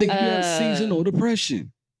 I think you have seasonal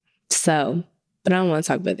depression. So, but I don't want to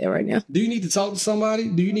talk about that right now. Do you need to talk to somebody?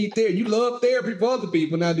 Do you need therapy? You love therapy for other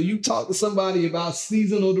people. Now, do you talk to somebody about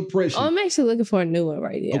seasonal depression? Oh, I'm actually looking for a new one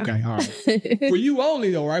right now. Okay, all right. For you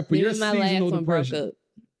only, though, right? For your my seasonal last depression. one broke up.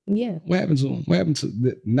 Yeah. What happened to him? What happened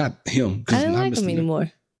to not him? I didn't like him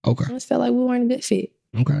anymore. Okay. I just felt like we weren't a good fit.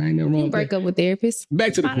 Okay, I ain't never wrong. Break up with therapists.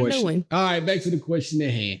 Back to the Find a new question. one. All right, back to the question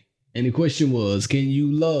at hand. And the question was, can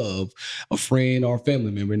you love a friend or a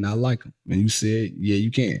family member and not like them? And you said, yeah,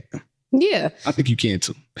 you can. Yeah. I think you can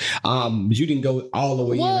too. But you didn't go all the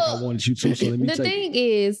way in like I wanted you to. So let me the thing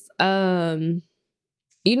is,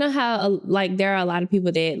 you know how like there are a lot of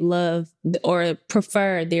people that love or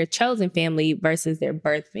prefer their chosen family versus their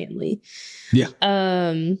birth family. Yeah.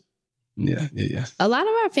 Yeah. Yeah. A lot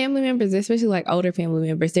of our family members, especially like older family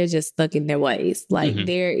members, they're just stuck in their ways. Like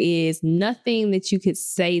there is nothing that you could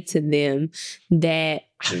say to them that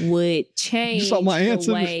would change the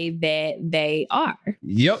way that they are.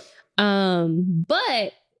 Yep.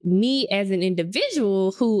 But me as an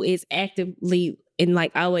individual who is actively and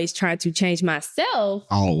like always trying to change myself.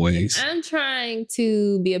 Always. I'm trying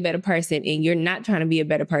to be a better person and you're not trying to be a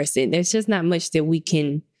better person. There's just not much that we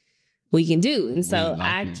can do. And so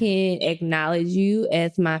I can acknowledge you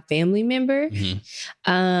as my family member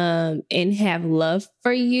and have love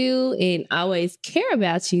for you and always care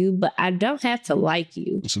about you, but I don't have to like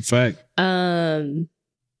you. That's a fact.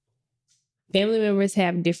 Family members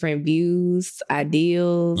have different views,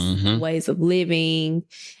 ideals, ways of living,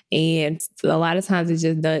 and a lot of times it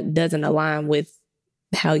just doesn't align with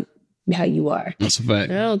how you are. That's a fact.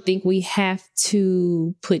 And I don't think we have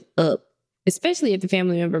to put up, especially if the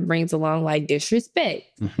family member brings along like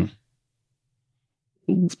disrespect.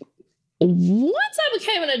 Once I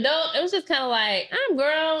became an adult, it was just kind of like, I'm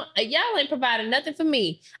grown. Y'all ain't providing nothing for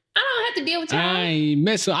me. I don't have to deal with y'all. I ain't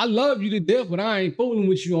messing. I love you to death, but I ain't fooling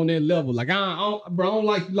with you on that level. Like, I don't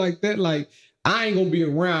like you like that. Like, I ain't gonna be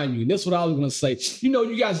around you. And that's what I was gonna say. You know,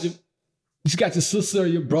 you guys just got your sister or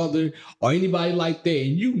your brother or anybody like that,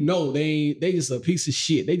 and you know they just a piece of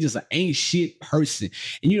shit. They just an ain't shit person.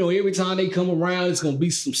 And you know, every time they come around, it's gonna be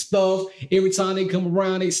some stuff. Every time they come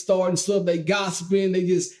around, they starting stuff. They gossiping. They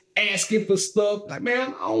just asking for stuff. Like,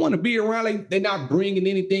 man, I don't want to be around. Like, they're not bringing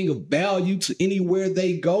anything of value to anywhere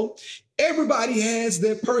they go. Everybody has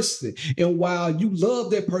their person, and while you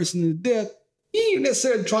love that person to death, you ain't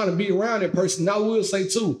necessarily trying to be around that person. I will say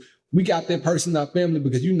too, we got that person in our family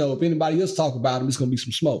because, you know, if anybody else talk about them, it's going to be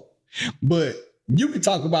some smoke. But you can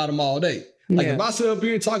talk about them all day. Like if I sit up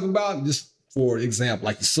here and talk about, just for example,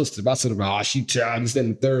 like your sister, if I sit about, she childish,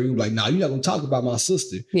 and the third, you're like, nah, you're not gonna talk about my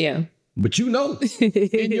sister. Yeah. But you know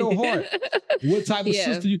in your heart what type of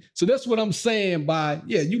sister you. So that's what I'm saying by,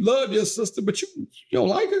 you love your sister, but you don't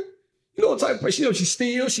like her. You know what type of person, she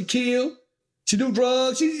steal, she kill, she do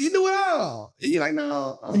drugs, she do it all. And you're like,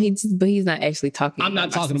 no. But he's not actually talking. I'm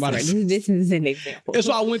not talking about it. This is an example. That's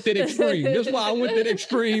why I went that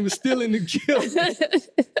extreme. Stealing and killing.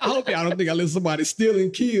 I hope y'all don't think I let somebody steal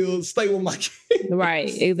and kill, stay with my kids.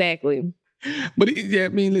 Right, exactly. But I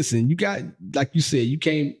mean, listen, you got, like you said, you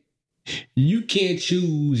can't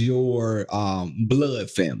choose your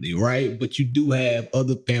blood family, right? But you do have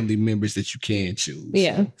other family members that you can choose.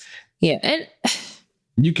 Yeah. Yeah. And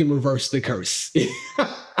you can reverse the curse.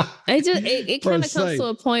 it kind of comes to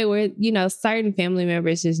a point where, certain family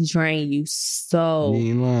members just drain you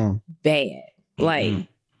so bad. Like,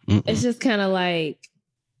 it's just kind of like,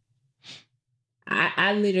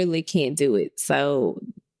 I literally can't do it. So,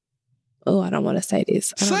 I don't want to say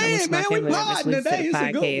this. Say it, man. We pod today. It's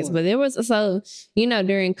a good one. But there was,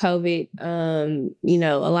 during COVID,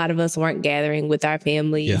 a lot of us weren't gathering with our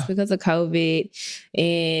families because of COVID.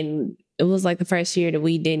 And it was like the first year that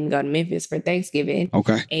we didn't go to Memphis for Thanksgiving.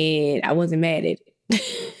 Okay. And I wasn't mad at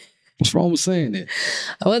it. What's wrong with saying that?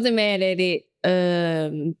 I wasn't mad at it.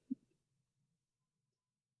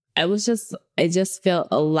 It just felt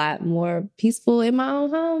a lot more peaceful in my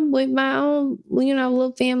own home with my own,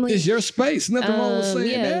 little family. It's your space. Nothing wrong with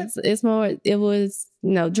saying that. It's more, it was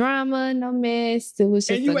no drama, no mess. It was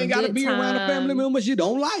just and you ain't got to be around a family members you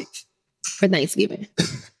don't like. For Thanksgiving.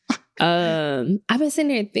 I've been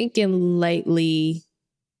sitting here thinking lately,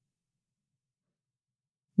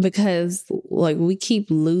 because we keep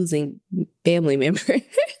losing family members.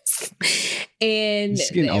 And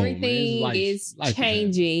everything is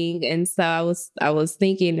changing. And so I was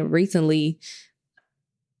thinking recently,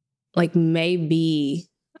 maybe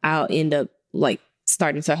I'll end up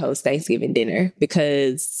starting to host Thanksgiving dinner,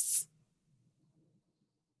 because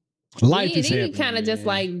life is happening. You kind of just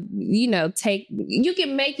you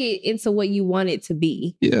can make it into what you want it to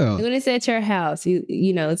be. Yeah. When it's at your house,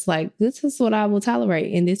 it's like, this is what I will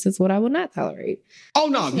tolerate and this is what I will not tolerate. Oh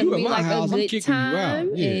no, you at my house, I'm kicking you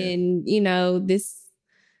out. Yeah. And this.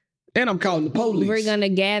 And I'm calling the police. We're gonna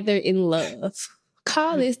gather in love.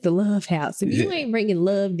 Call this the love house. If you ain't bringing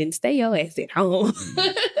love, then stay your ass at home.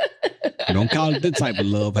 Don't call it that type of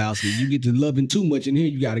love house. If you get to loving too much in here,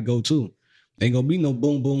 you got to go too. Ain't gonna be no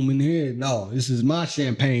boom boom in here. No, this is my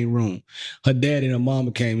champagne room. Her dad and her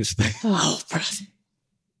mama came and stayed. Oh, brother.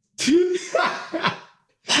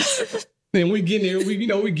 Then we getting there,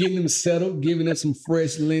 we getting them settled, giving them some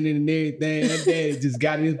fresh linen and everything. Her daddy just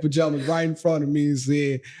got in his pajamas right in front of me and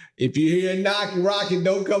said, "If you hear a knocking, rocking,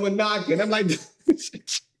 don't come a knocking." I'm like,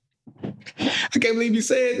 I can't believe you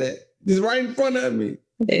said that. Just right in front of me.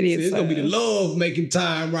 It's gonna be the love making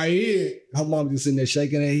time right here. Her mom just sitting there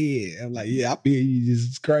shaking her head. I'm like, yeah, I feel you.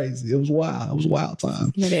 Just crazy. It was wild. It was a wild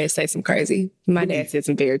time. My dad said some crazy. My dad said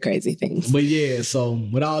some very crazy things. But yeah, so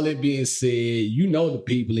with all that being said, the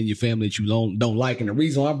people in your family that you don't like, and the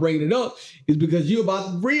reason I bring it up is because you're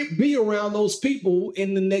about to be around those people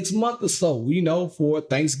in the next month or so. For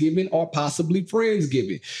Thanksgiving or possibly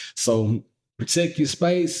Friendsgiving. So protect your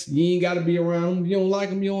space. You ain't got to be around them. You don't like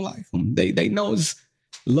them. You don't like them. They know it's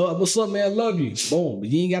love. What's up, man? I love you. Boom. But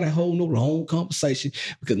you ain't got to hold no whole conversation,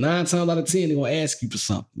 because 9 times out of 10, they're going to ask you for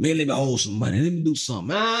something. Man, let me hold some money. Let me do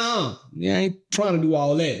something. I ain't trying to do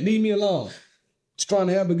all that. Leave me alone. Just trying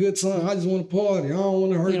to have a good time. I just want to party. I don't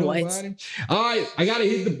want to hurt nobody. All right. I got to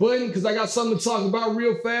hit the button because I got something to talk about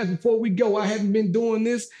real fast before we go. I haven't been doing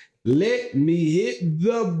this. Let me hit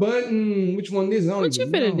the button. Which one is it? What you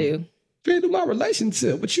finna do? Finna do my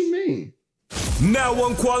relationship. What you mean? Now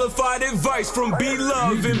unqualified advice from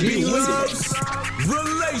B-Love and B-Love's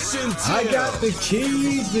relationship. I got the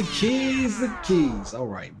keys. All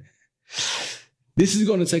right, man. This is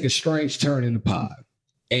going to take a strange turn in the pod.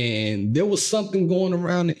 And there was something going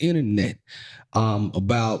around the internet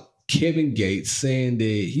about Kevin Gates saying that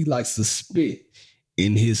he likes to spit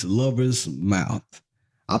in his lover's mouth.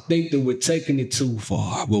 I think that we're taking it too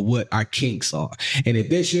far with what our kinks are. And if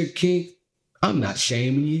that's your kink, I'm not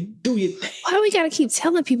shaming you. Do your thing. Why do we got to keep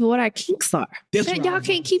telling people what our kinks are? Y'all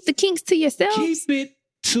can't keep the kinks to yourselves? Keep it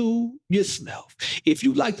to yourself. If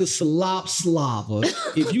you like to slava,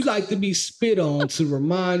 if you like to be spit on to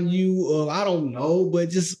remind you of, I don't know,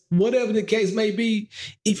 but just whatever the case may be,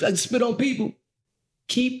 if you like to spit on people,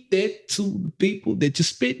 keep that to the people that you're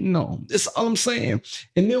spitting on. That's all I'm saying.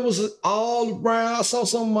 And it was all around. I saw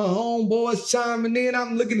some of my homeboys chiming in.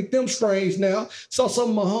 I'm looking at them strange now. Saw some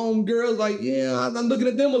of my homegirls like, yeah, I'm looking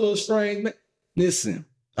at them a little strange, man. Listen,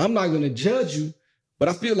 I'm not going to judge you, but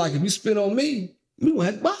I feel like if you spit on me, we gonna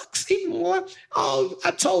have to box even more. Oh,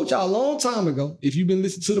 I told y'all a long time ago, if you've been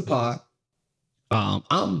listening to the pod, I'm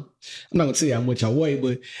not gonna tell you how much I weigh,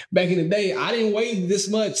 but back in the day, I didn't weigh this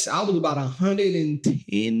much. I was about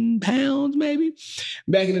 110 pounds, maybe,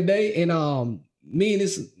 back in the day. And me and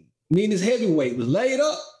this heavyweight was laid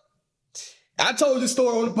up. I told this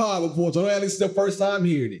story on the pod before, so at least the first time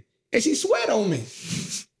hearing it. And she sweat on me.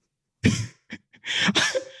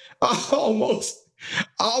 I almost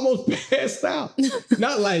passed out.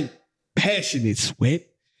 Not like passionate sweat.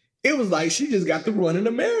 It was like she just got to running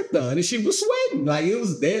a marathon and she was sweating. Like it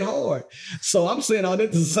was dead hard. So I'm saying all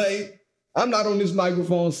that to say, I'm not on this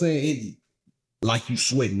microphone saying, Indy, like you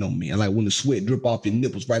sweating on me. And like when the sweat drip off your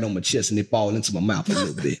nipples right on my chest and it fall into my mouth a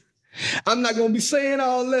little bit. I'm not gonna be saying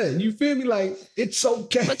all that. You feel me? Like it's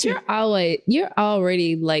okay. But you're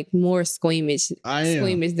already like more squeamish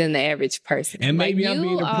than the average person. And maybe like, I'm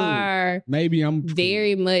being approved. Maybe I'm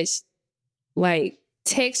very much like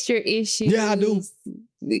texture issues. Yeah, I do.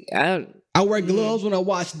 I wear gloves when I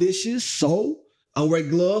wash dishes, so I wear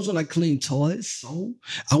gloves when I clean toilets, so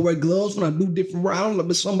I wear gloves when I do different. I don't know,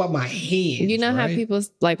 but something about my hands. You know how people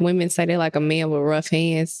like women say they're like a man with rough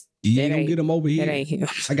hands. Yeah, don't get them over here. That ain't him.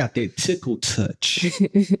 I got that tickle touch.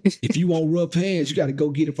 If you want rough hands, you got to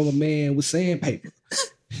go get it from a man with sandpaper.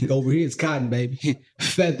 Over here, it's cotton, baby.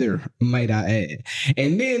 Feather, might I add.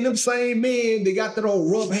 And then them same men, they got that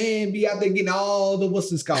old rough hand, be out there getting all the,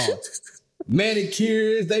 what's this called?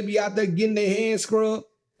 Manicures, they be out there getting their hands scrubbed.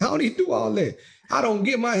 I don't even do all that. I don't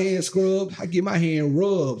get my hand scrubbed. I get my hand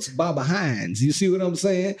rubs by behinds. You see what I'm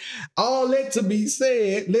saying? All that to be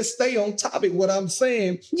said, let's stay on topic what I'm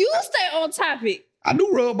saying. You stay on topic. I do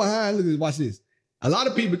rub behind. Look at this. Watch this. A lot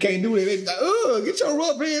of people can't do that. They be like, oh, get your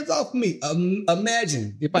rough hands off me.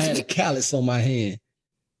 Imagine if I had a callus on my hand.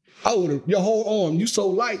 I would have, your whole arm, you so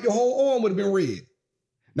light, your whole arm would have been red.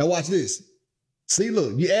 Now watch this. See,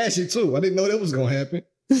 look, you ashy too. I didn't know that was going to happen.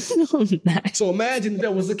 No, not. So imagine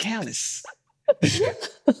there was a callus.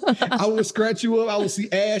 I would scratch you up. I would see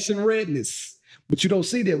ash and redness. But you don't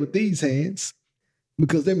see that with these hands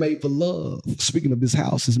because they're made for love. Speaking of, this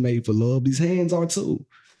house is made for love. These hands are too.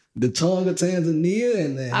 The tongue of Tanzania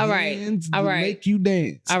and the hands make you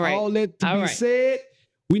dance. All that to be said,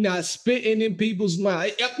 we not spitting in people's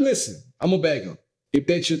mouth. Listen, I'm a beggar. If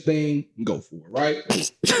that's your thing, go for it,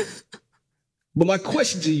 right? But my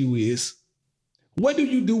question to you is, what do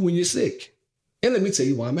you do when you're sick? And let me tell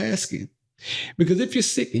you why I'm asking. Because if you're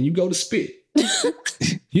sick and you go to spit,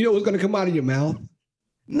 you know what's going to come out of your mouth?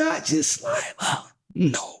 Not just saliva.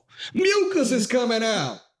 No. Mucus is coming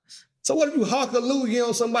out. So what if you hallelujah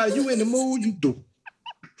on somebody? You in the mood, you do.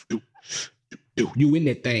 You in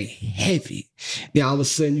that thing heavy. Then all of a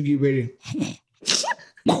sudden you get ready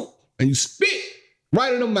and you spit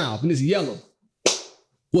right in the mouth and it's yellow.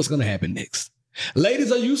 What's going to happen next?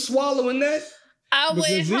 Ladies, are you swallowing that? I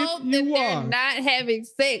would hope that they're not having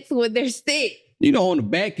sex when they're sick. You know, on the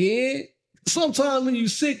back end. Sometimes when you're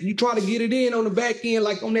sick, you try to get it in on the back end,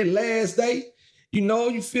 like on that last day. You know,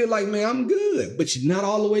 you feel like, man, I'm good, but you're not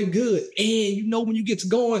all the way good. And you know, when you get to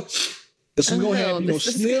going, that's what's going to happen. You're going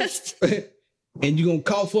to sniff and you're going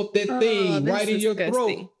to cough up that thing right in your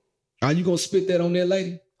throat. Are you going to spit that on that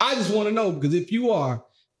lady? I just want to know, because if you are,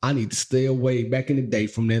 I need to stay away back in the day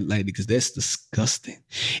from that lady because that's disgusting.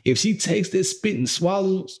 If she takes that spit and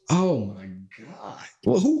swallows, oh my God.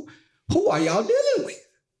 Well, who are y'all dealing with?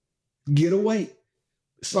 Get away.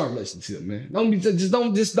 Start a relationship, man.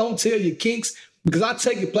 Don't tell your kinks, because I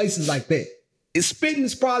take it places like that. It's spitting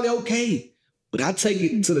is probably okay, but I take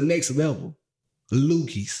it to the next level.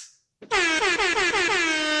 Loogies.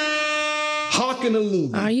 Hawking a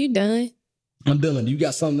loogie. Are you done? I'm done. You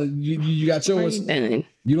got something? You got yours? Are you done?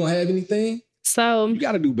 You don't have anything? So you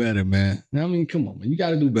got to do better, man. I mean, come on, man. You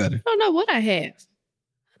got to do better. I don't know what I have.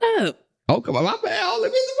 No. Oh, come on. My bad. Oh,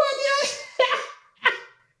 let me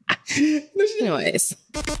Anyways.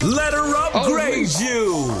 Let her upgrade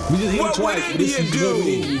you. We just hit what twice. Would India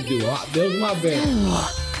do? That was my bad.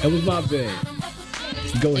 That was my bad.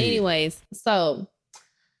 Go ahead. Anyways, so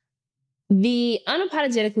the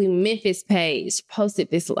Unapologetically Memphis page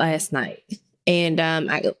posted this last night. And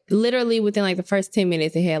I literally within like the first 10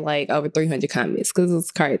 minutes, it had like over 300 comments because it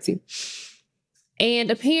was crazy. And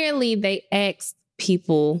apparently they asked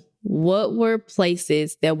people what were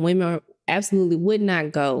places that women absolutely would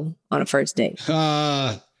not go on a first date.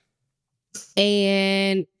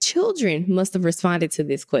 And children must have responded to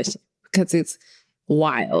this question because it's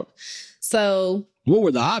wild. So what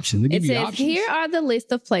were the options? It says, here are the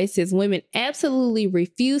list of places women absolutely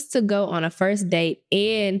refuse to go on a first date.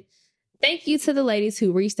 And thank you to the ladies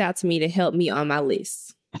who reached out to me to help me on my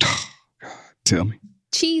list. Tell me.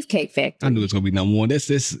 Cheesecake Factory. I knew it was going to be number one.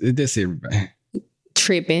 That's everybody.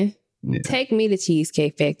 Tripping. Yeah. Take me to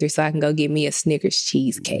Cheesecake Factory so I can go get me a Snickers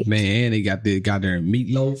cheesecake. Man, they got their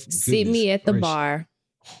meatloaf. Sit me at the bar.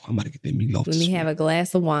 I'm about to get that meatloaf. Let me have a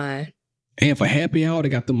glass of wine. And for happy hour, they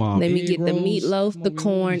got them all. Let me get the meatloaf, the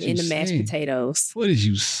corn, and the mashed potatoes. What is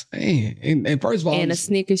you saying? And first of all, and a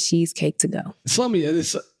Snickers cheesecake to go. Some of you,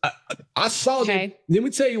 I saw that. Let me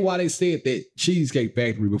tell you why they said that Cheesecake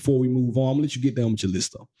Factory before we move on. I'm gonna let you get down with your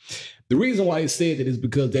list though. The reason why they said that is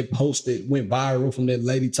because that post that went viral from that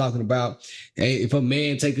lady talking about, hey, if a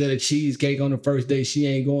man take her to cheesecake on the first day, she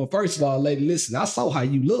ain't going. First of all, lady, listen, I saw how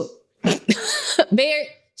you look. Bear,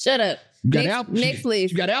 shut up. Next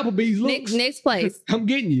list. You got Applebee's looks. Next place. I'm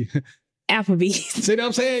getting you. Applebee's. See what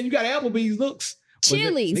I'm saying? You got Applebee's looks.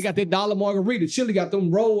 Chili's. They got that dollar margarita. Chili got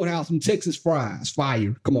them Roadhouse, some Texas fries.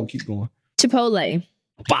 Fire. Come on, keep going. Chipotle.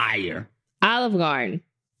 Fire. Olive Garden.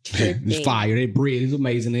 It's fire. That bread is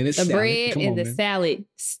amazing. And the bread and the salad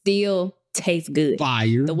still tastes good.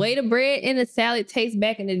 Fire. The way the bread and the salad tastes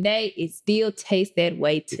back in the day, it still tastes that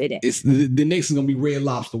way today. It's the next is gonna be Red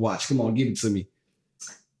Lobster. Watch. Come on, give it to me.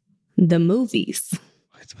 The movies.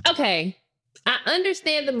 Okay. I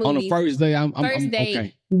understand the movies. On the first day, I'm date,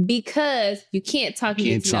 okay. Because you can't talk and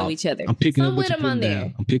get to know each other. I'm picking up what you're putting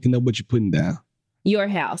down. I'm picking up what you're putting down. Your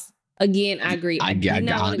house. Again, I agree. I do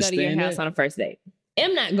not want to go to your house on a first date.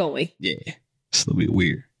 I'm not going. Yeah. It's a little bit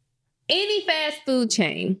weird. Any fast food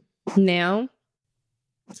chain. Now,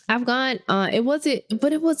 I've gone it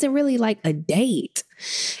wasn't really like a date.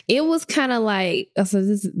 It was kind of like, so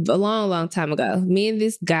this is a long time ago. Me and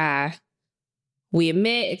this guy, we had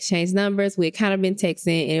met, exchanged numbers. We had kind of been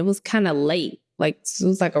texting, and it was kind of late. Like, it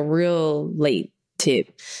was like a real late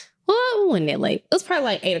tip. Well, it wasn't that late. It was probably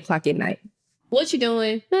like 8:00 at night. What you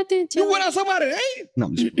doing? Nothing. Chilling. You went out somebody at 8? No,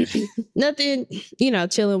 I'm just nothing,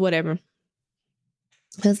 chilling, whatever.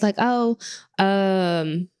 It's like, well,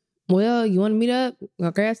 you want to meet up?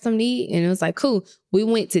 I'll grab something to eat. And it was like, cool. We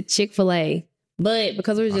went to Chick-fil-A. But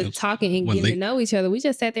because we were just talking and getting to know each other, we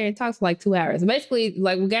just sat there and talked for like 2 hours. Basically,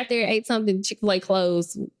 like we got there, ate something, Chick-fil-A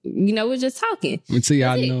closed. We were just talking. Let's see,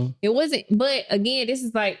 I know. It wasn't, but again, this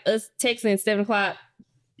is like us texting at 7:00.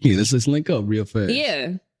 Yeah, let's link up real fast.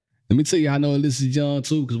 Yeah. Let me tell you, I know this is young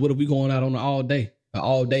too, because what if we going out on an all day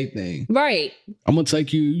thing? Right. I'm going to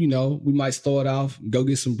take you, we might start off, go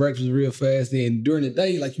get some breakfast real fast. Then during the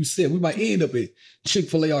day, like you said, we might end up at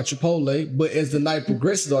Chick-fil-A or Chipotle. But as the night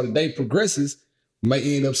progresses or the day progresses, we might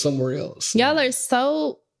end up somewhere else. Y'all are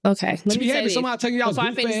so, okay. To be happy, somebody taking y'all before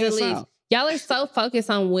I finish the list. Out. Y'all are so focused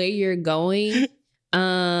on where you're going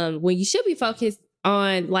when you should be focused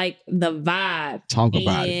on like the vibe. Talk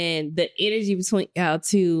about it. And the energy between y'all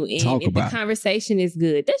two. And if the conversation is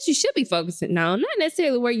good, that you should be focusing on, not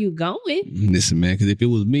necessarily where you going. Listen, man, because if it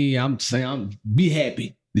was me, I'm saying I'm be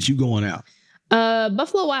happy that you going out.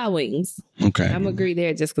 Buffalo Wild Wings. Okay. I'm agree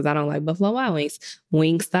there just because I don't like Buffalo Wild Wings.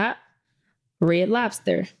 Wingstop, Red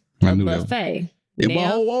Lobster, a buffet. Yeah,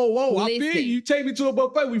 now, whoa. I feel you. Take me to a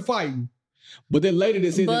buffet, we fighting. But then later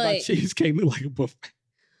they said that my cheesecake look like a buffet.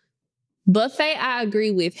 Buffet, I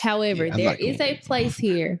agree with. However, there is a place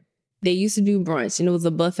here that used to do brunch, and it was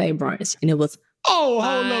a buffet brunch, and it was hold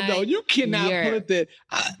up, though. You cannot put that.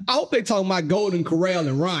 I hope they talking about Golden Corral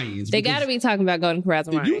and Ryan's. They got to be talking about Golden Corral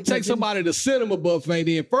and Ryan's. If you take somebody to Cinema Buffet,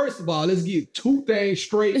 then first of all, let's get 2 things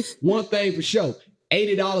straight. One thing for sure: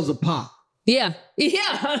 $80 a pop. Yeah.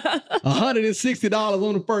 $160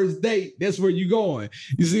 on the first date. That's where you going.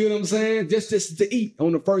 You see what I'm saying? Just to eat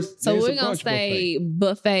on the first. So we're gonna say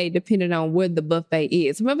buffet, depending on where the buffet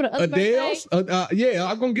is. Remember the other Adele's? Yeah,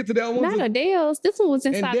 I'm gonna get to that one. Not Adele's. This one was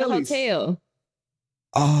inside the hotel.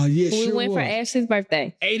 Oh yeah, we went for Ashley's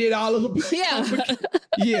birthday. $80. Yeah.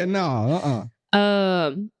 Yeah, no.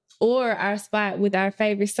 Or our spot with our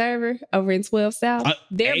favorite server over in 12 South.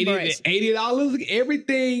 Their brunch. $80.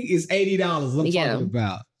 Everything is $80. I'm talking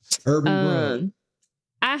about Urban Grub.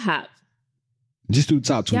 IHOP. Just do the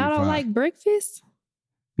top 25. Y'all don't like breakfast?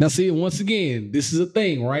 Now, see, once again, this is a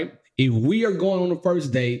thing, right? If we are going on a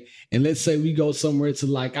first date, and let's say we go somewhere to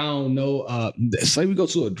like, I don't know, say we go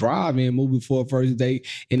to a drive-in movie for a first date,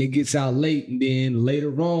 and it gets out late, and then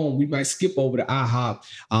later on, we might skip over to IHOP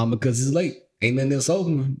because it's late. Ain't nothing else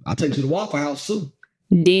open. I'll take you to the Waffle House too.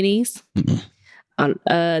 Denny's.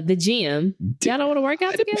 The gym. Y'all don't want to work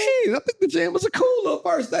out together? I think the gym was a cool little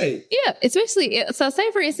first date. Yeah, especially, so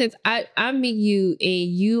say for instance, I meet you and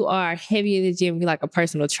you are heavy in the gym, you're like a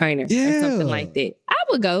personal trainer or something like that. I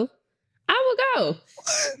would go.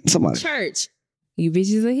 Somebody. Church. You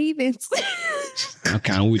bitches are heathens. I'm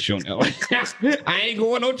kind of with you on that one. I ain't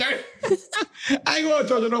going no church. I ain't going to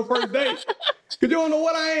church on no first date. Because you don't know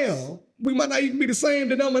what I am. We might not even be the same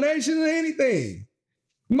denomination or anything.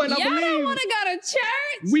 We might not Y'all don't want to go to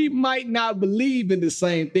church? We might not believe in the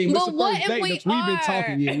same thing. But what if we we've been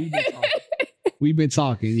talking. Yeah, we've been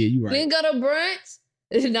talking. Yeah, you're right. Then go to brunch.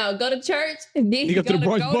 No, go to church. And then you go to the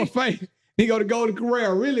brunch buffet. He go to Golden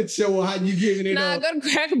Corral. Really show how you giving it up. Go to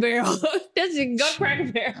Cracker Barrel. That's just go to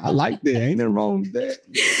Cracker Barrel. I like that. Ain't nothing wrong with that.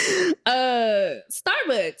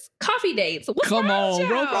 Starbucks. Coffee dates. Come on,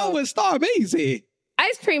 bro. Wrong with Starbucks here.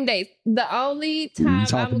 Ice cream dates. The only time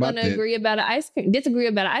I'm going to disagree about an ice cream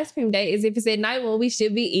date is if it's at night when we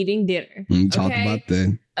should be eating dinner. Talk about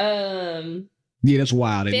that. Yeah, that's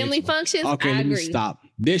wild. Family functions. Okay, let me stop.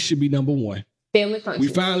 This should be number one. Family functions.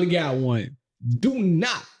 We finally got one. Do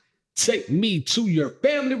not take me to your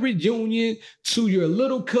family reunion, to your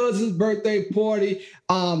little cousin's birthday party.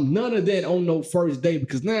 None of that on no first date,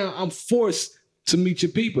 because now I'm forced to meet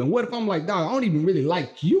your people. And what if I'm like, dog, I don't even really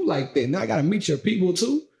like you like that. Now I got to meet your people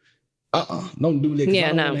too. Don't do that. I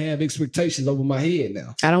don't want to have expectations over my head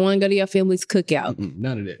now. I don't want to go to your family's cookout.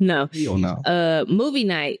 None of that. No. Hell no. Movie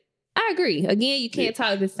night. I agree. Again, you can't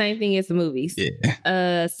talk the same thing as the movies.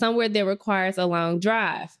 Yeah. Somewhere that requires a long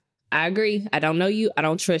drive. I agree. I don't know you. I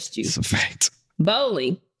don't trust you. It's a fact.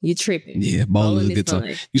 Bowling. You tripping. Yeah, bowling is a good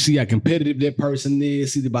time. You see how competitive that person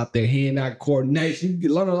is. See about their hand-eye coordination. You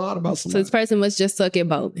can learn a lot about somebody. So this person must just suck at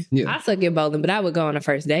bowling. Yeah. I suck at bowling, but I would go on a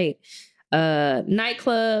first date.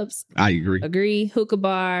 Nightclubs. I agree. Hookah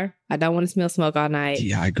bar. I don't want to smell smoke all night.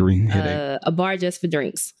 Yeah, I agree. A bar just for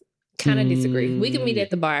drinks. Kind of disagree. We can meet at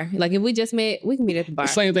the bar. Like if we just met, we can meet at the bar.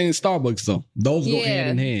 Same thing in Starbucks though. Those go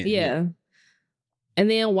hand in hand. Yeah. And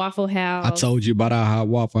then Waffle House. I told you about our hot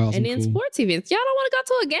Waffle House. And then sports events. Y'all don't want to go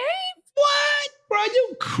to a game? What? Bro,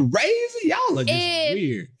 you crazy? Y'all are just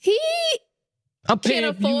weird. He I'm can't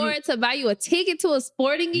afford to buy you a ticket to a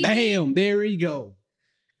sporting event. Damn, there you go.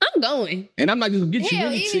 I'm going. And I'm not just going to get you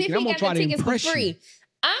any ticket. I'm going to try to impress you.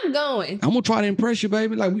 I'm going. I'm going to try to impress you,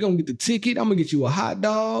 baby. Like, we're going to get the ticket. I'm going to get you a hot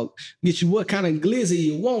dog. Get you what kind of glizzy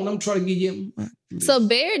you want. I'm trying to get you... So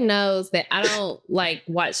Bear knows that I don't like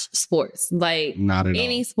watch sports. Like not at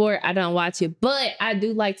any sport, I don't watch it. But I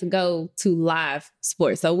do like to go to live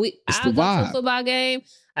sports. So I'll go to a football game.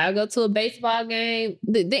 I'll go to a baseball game.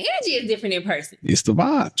 The energy is different in person. It's the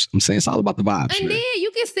vibes. I'm saying it's all about the vibes. And man. then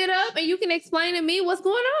you can sit up and you can explain to me what's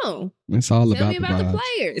going on. It's all Tell me about the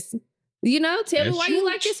players. You know, tell me why you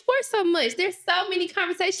like this sport so much. There's so many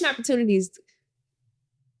conversation opportunities.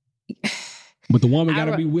 But the woman got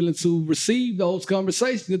to be willing to receive those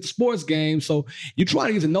conversations at the sports game. So you're trying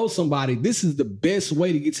to get to know somebody. This is the best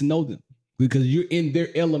way to get to know them because you're in their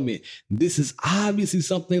element. This is obviously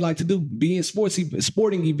something they like to do. Be in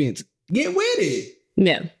sporting events. Get with it.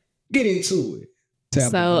 Yeah. Get into it.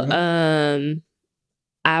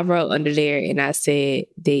 I wrote under there and I said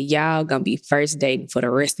that y'all gonna be first dating for the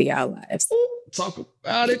rest of y'all lives. Ooh, talk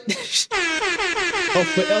about it.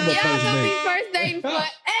 Forever y'all first gonna date. be first dating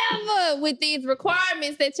forever with these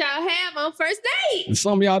requirements that y'all have on first date. And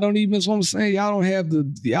some of y'all don't even, that's what I'm saying, y'all don't have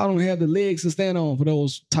the legs to stand on for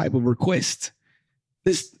those type of requests.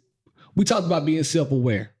 We talked about being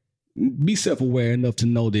self-aware. Be self-aware enough to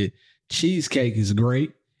know that cheesecake is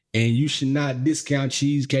great. And you should not discount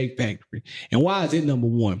Cheesecake Factory. And why is it number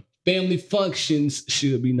one? Family functions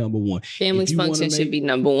should be number one. Family functions should be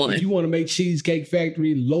number one. If you want to make Cheesecake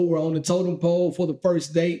Factory lower on the totem pole for the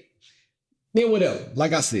first date, then whatever.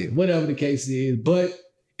 Like I said, whatever the case is. But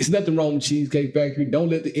it's nothing wrong with Cheesecake Factory. Don't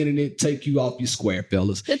let the internet take you off your square,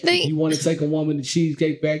 fellas. If you want to take a woman to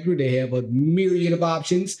Cheesecake Factory, they have a myriad of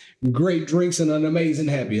options, great drinks, and an amazing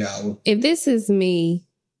happy hour. If this is me...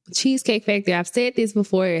 Cheesecake Factory, I've said this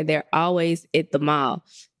before, they're always at the mall.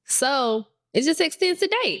 So it just extends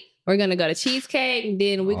the date. We're going to go to Cheesecake, and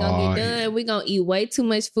then we're going to get done. We're going to eat way too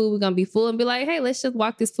much food. We're going to be full and be like, hey, let's just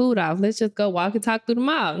walk this food off. Let's just go walk and talk through the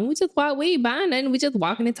mall. And we just walk, we ain't buying nothing. We just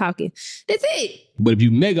walking and talking. That's it. But if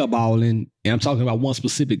you mega balling, and I'm talking about one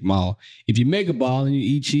specific mall, if you mega balling, you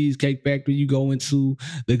eat Cheesecake Factory, you go into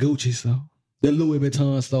the Gucci store, the Louis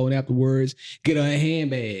Vuitton store, and afterwards, get a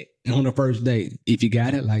handbag on the first date. If you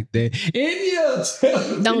got it like that.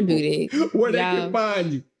 And don't do that. Where they can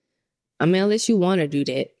find you. I mean, unless you want to do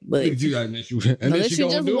that, but unless you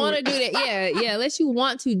just want to do that, yeah, unless you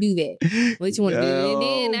want to do that, unless you want to do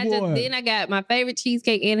it. And then I got my favorite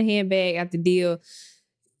cheesecake and a handbag out the deal.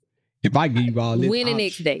 If I give you all this, when the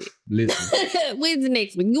next date? Listen, when's the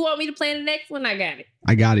next one? You want me to plan the next one? I got it.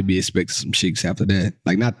 I gotta be expecting some chicks after that.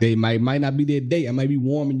 Like, not they might not be that day. I might be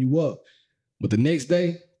warming you up, but the next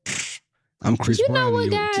day. I'm Chris Brown. You know what,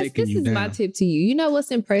 guys? This is my tip to you. You know what's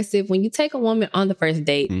impressive? When you take a woman on the first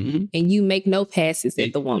date and you make no passes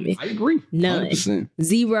at the woman. I agree. None. 100%.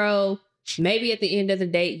 0. Maybe at the end of the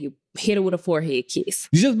date, you hit her with a forehead kiss.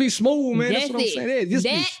 You just be smooth, man. That's what I'm saying.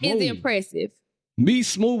 That is impressive. Be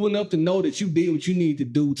smooth enough to know that you did what you need to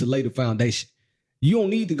do to lay the foundation. You don't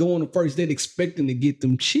need to go on the first date expecting to get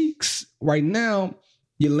them cheeks. Right now,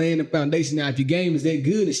 you're laying the foundation. Now, if your game is that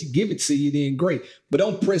good and she give it to you, then great. But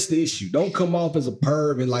don't press the issue. Don't come off as a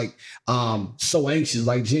perv and like so anxious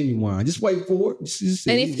like Genuine. Just wait for it.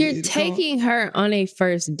 And if you're taking her on a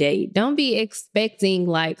first date, don't be expecting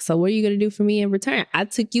like, so what are you going to do for me in return? I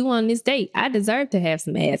took you on this date. I deserve to have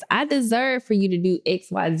some ass. I deserve for you to do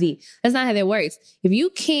X, Y, Z. That's not how that works. If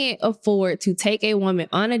you can't afford to take a woman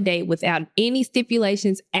on a date without any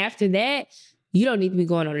stipulations after that, you don't need to be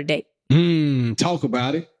going on a date. Talk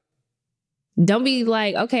about it. Don't be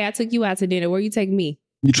like, okay, I took you out to dinner. Where you take me?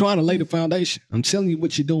 You're trying to lay the foundation. I'm telling you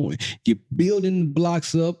what you're doing. You're building the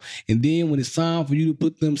blocks up, and then when it's time for you to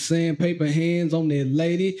put them sandpaper hands on that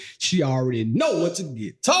lady, she already know what to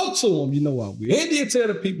get. Talk to them. You know what we India tell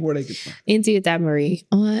the people where they can find. India.Marie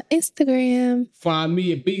on Instagram. Find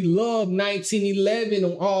me at BeLove1911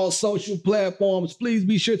 on all social platforms. Please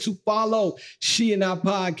be sure to follow She and I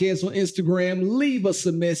Podcast on Instagram. Leave us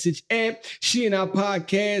a message at She and I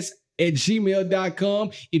Podcast at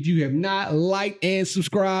gmail.com. If you have not liked and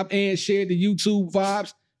subscribed and shared the YouTube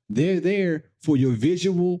vibes, they're there for your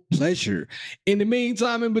visual pleasure. In the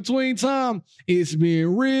meantime, in between time, it's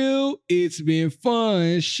been real. It's been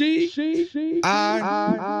fun.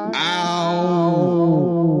 I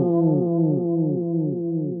out.